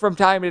sick from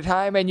time to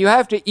time, and you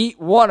have to eat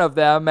one of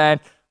them. And,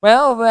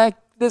 well,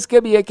 this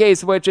could be a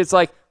case in which it's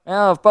like,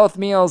 well, if both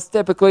meals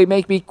typically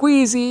make me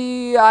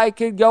queasy, I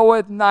could go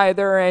with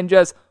neither and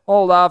just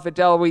hold off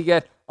until we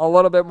get a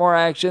little bit more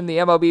action. The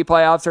MLB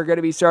playoffs are going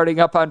to be starting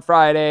up on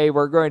Friday.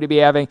 We're going to be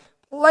having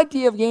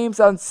plenty of games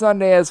on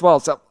Sunday as well.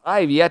 So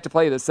I've yet to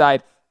play this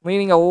side,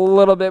 leaning a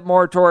little bit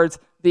more towards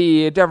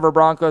the Denver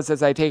Broncos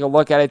as I take a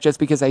look at it, just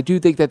because I do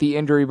think that the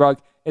injury bug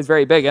is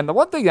very big. And the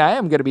one thing that I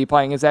am going to be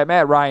playing is that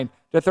Matt Ryan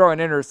to throw an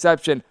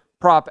interception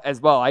prop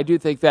as well. I do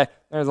think that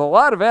there's a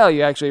lot of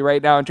value actually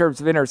right now in terms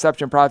of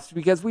interception props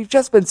because we've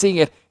just been seeing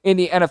it in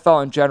the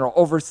NFL in general.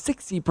 Over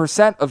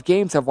 60% of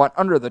games have went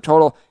under the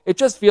total. It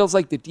just feels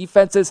like the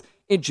defenses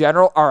in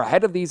general are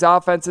ahead of these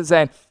offenses.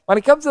 And when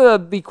it comes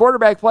to the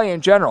quarterback play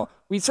in general,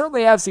 we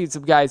certainly have seen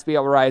some guys be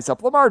able to rise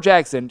up. Lamar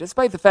Jackson,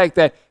 despite the fact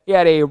that he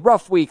had a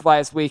rough week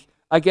last week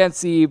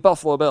against the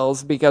Buffalo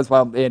Bills, because,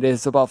 well, it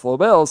is the Buffalo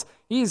Bills,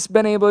 he's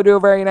been able to do a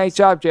very nice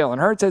job. Jalen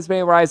Hurts has been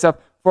able to rise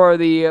up for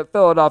the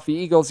Philadelphia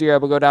Eagles. You're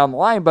able to go down the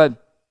line, but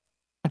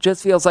it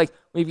just feels like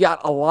we've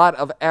got a lot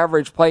of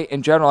average play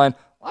in general, and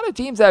a lot of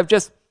teams have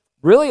just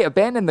really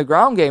abandoned the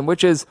ground game,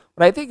 which is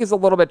what I think is a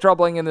little bit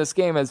troubling in this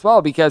game as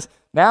well, because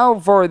now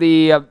for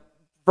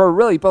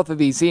really both of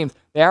these teams,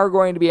 they are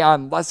going to be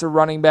on lesser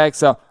running backs,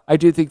 so I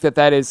do think that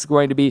that is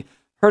going to be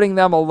hurting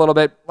them a little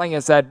bit. Like I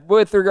said,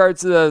 with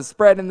regards to the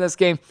spread in this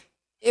game,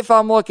 if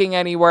I'm looking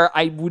anywhere,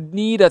 I would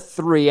need a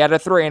 3. At a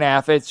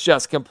 3.5, it's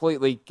just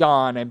completely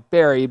gone and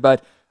buried,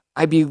 but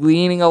I'd be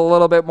leaning a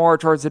little bit more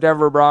towards the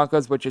Denver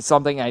Broncos, which is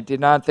something I did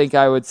not think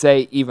I would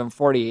say even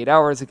 48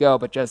 hours ago,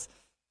 but just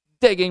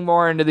digging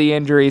more into the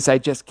injuries, I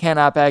just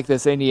cannot back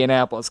this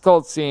Indianapolis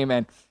Colts team,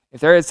 and if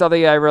there is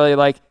something I really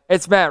like,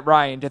 it's Matt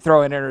Ryan to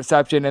throw an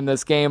interception in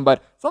this game.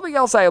 But something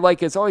else I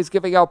like is always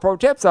giving out pro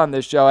tips on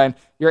this show, and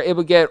you're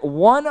able to get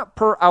 1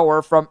 per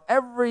hour from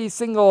every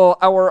single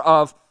hour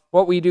of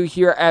what we do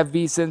here at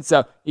VSiN.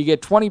 So you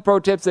get 20 pro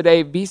tips a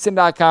day,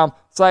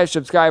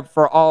 vsin.com/subscribe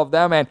for all of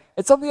them. And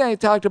it's something I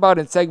talked about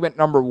in segment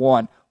number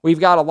 1. We've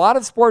got a lot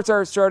of sports that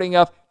are starting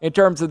up in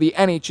terms of the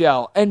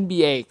NHL,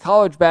 NBA,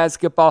 college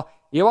basketball.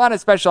 You want to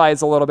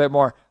specialize a little bit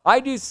more.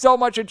 I do so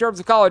much in terms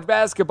of college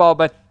basketball,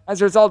 but as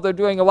a result of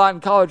doing a lot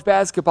in college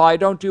basketball, I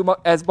don't do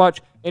as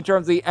much in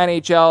terms of the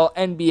NHL,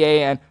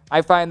 NBA, and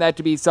I find that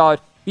to be solid.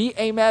 Be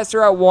a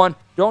master at one.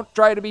 Don't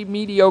try to be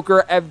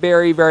mediocre at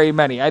very, very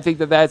many. I think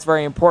that that's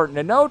very important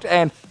to note.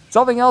 And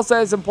something else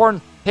that is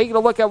important, taking a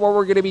look at what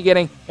we're going to be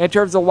getting in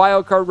terms of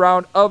wild card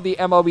round of the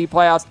MLB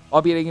playoffs.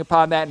 I'll be hitting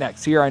upon that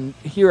next here on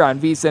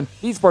VSiN,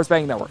 the Sports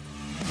Betting Network.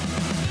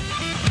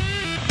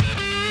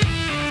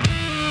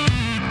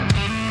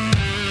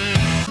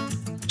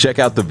 Check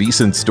out the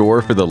VSiN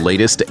store for the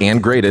latest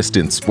and greatest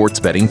in sports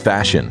betting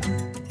fashion.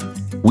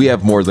 We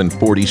have more than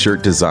 40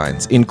 shirt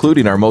designs,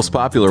 including our most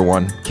popular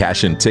one,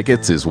 Cash and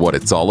Tickets is what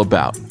it's all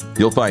about.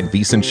 You'll find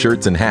VSiN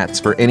shirts and hats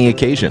for any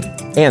occasion,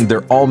 and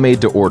they're all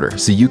made to order,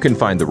 so you can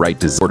find the right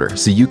disorder,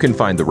 CNN_'s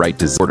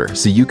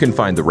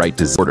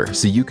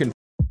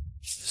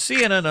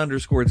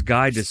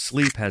Guide to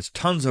Sleep has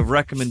tons of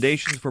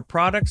recommendations for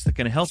products that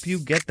can help you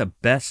get the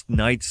best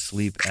night's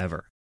sleep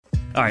ever.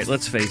 All right,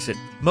 let's face it,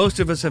 most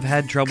of us have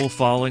had trouble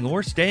falling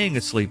or staying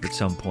asleep at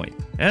some point,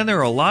 and there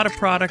are a lot of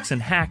products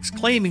and hacks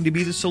claiming to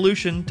be the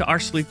solution to our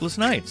sleepless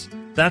nights.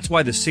 That's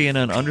why the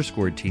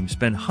CNN_ team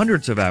spend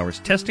hundreds of hours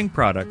testing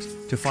products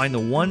to find the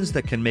ones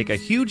that can make a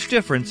huge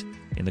difference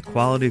in the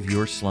quality of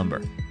your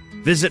slumber.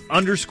 Visit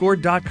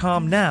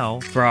underscore.com now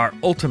for our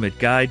ultimate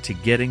guide to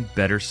getting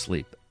better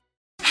sleep.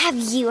 Have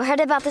you heard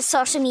about the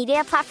social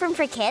media platform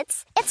for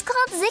kids? It's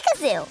called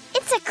Zigazoo.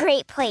 It's a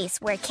great place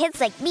where kids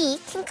like me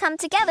can come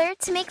together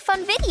to make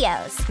fun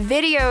videos.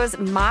 Videos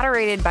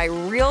moderated by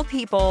real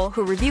people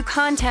who review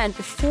content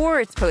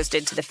before it's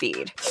posted to the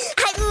feed.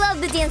 I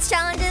love the dance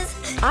challenges.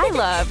 I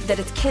love that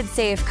it's Kid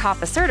Safe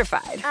COPPA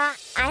certified.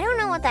 I don't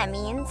know what that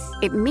means.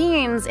 It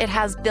means it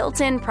has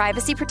built-in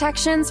privacy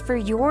protections for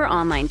your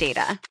online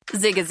data.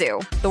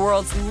 Zigazoo, the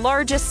world's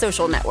largest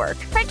social network.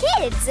 For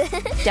kids.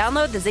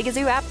 Download the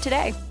Zigazoo app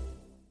today.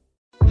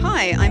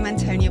 Hi, I'm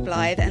Antonia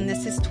Blythe, and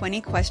this is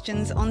 20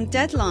 Questions on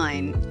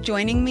Deadline.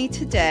 Joining me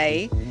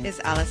today is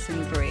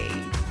Alison Brie.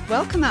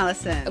 Welcome,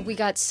 Alison. We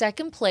got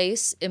second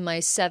place in my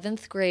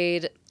 7th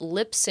grade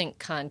lip sync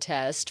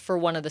contest for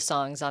one of the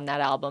songs on that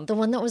album. The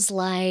one that was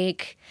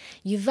like,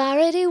 "You've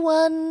already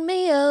won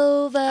me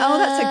over." Oh,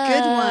 that's a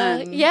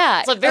good one.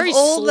 Yeah. It's very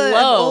slow. Of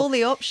all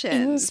the options.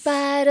 In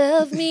spite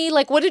of me.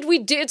 Like, what did we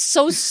do? It's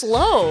so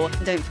slow.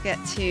 Don't forget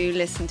to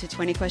listen to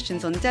 20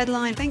 Questions on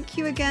Deadline. Thank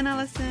you again,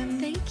 Alison.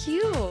 Thank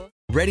you.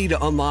 Ready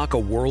to unlock a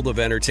world of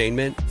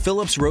entertainment?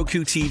 Philips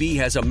Roku TV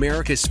has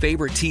America's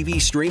favorite TV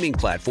streaming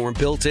platform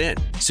built in,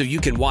 so you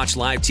can watch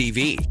live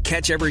TV,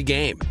 catch every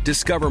game,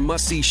 discover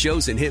must-see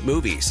shows and hit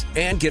movies,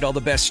 and get all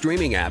the best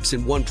streaming apps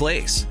in one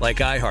place, like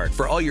iHeart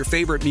for all your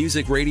favorite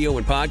music, radio,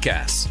 and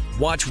podcasts.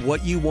 Watch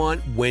what you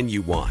want, when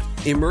you want.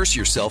 Immerse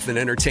yourself in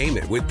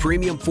entertainment with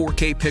premium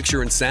 4K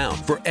picture and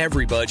sound for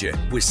every budget,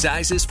 with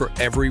sizes for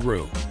every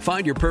room.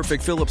 Find your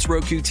perfect Philips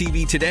Roku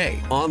TV today,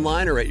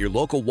 online or at your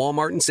local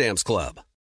Walmart and Sam's Club.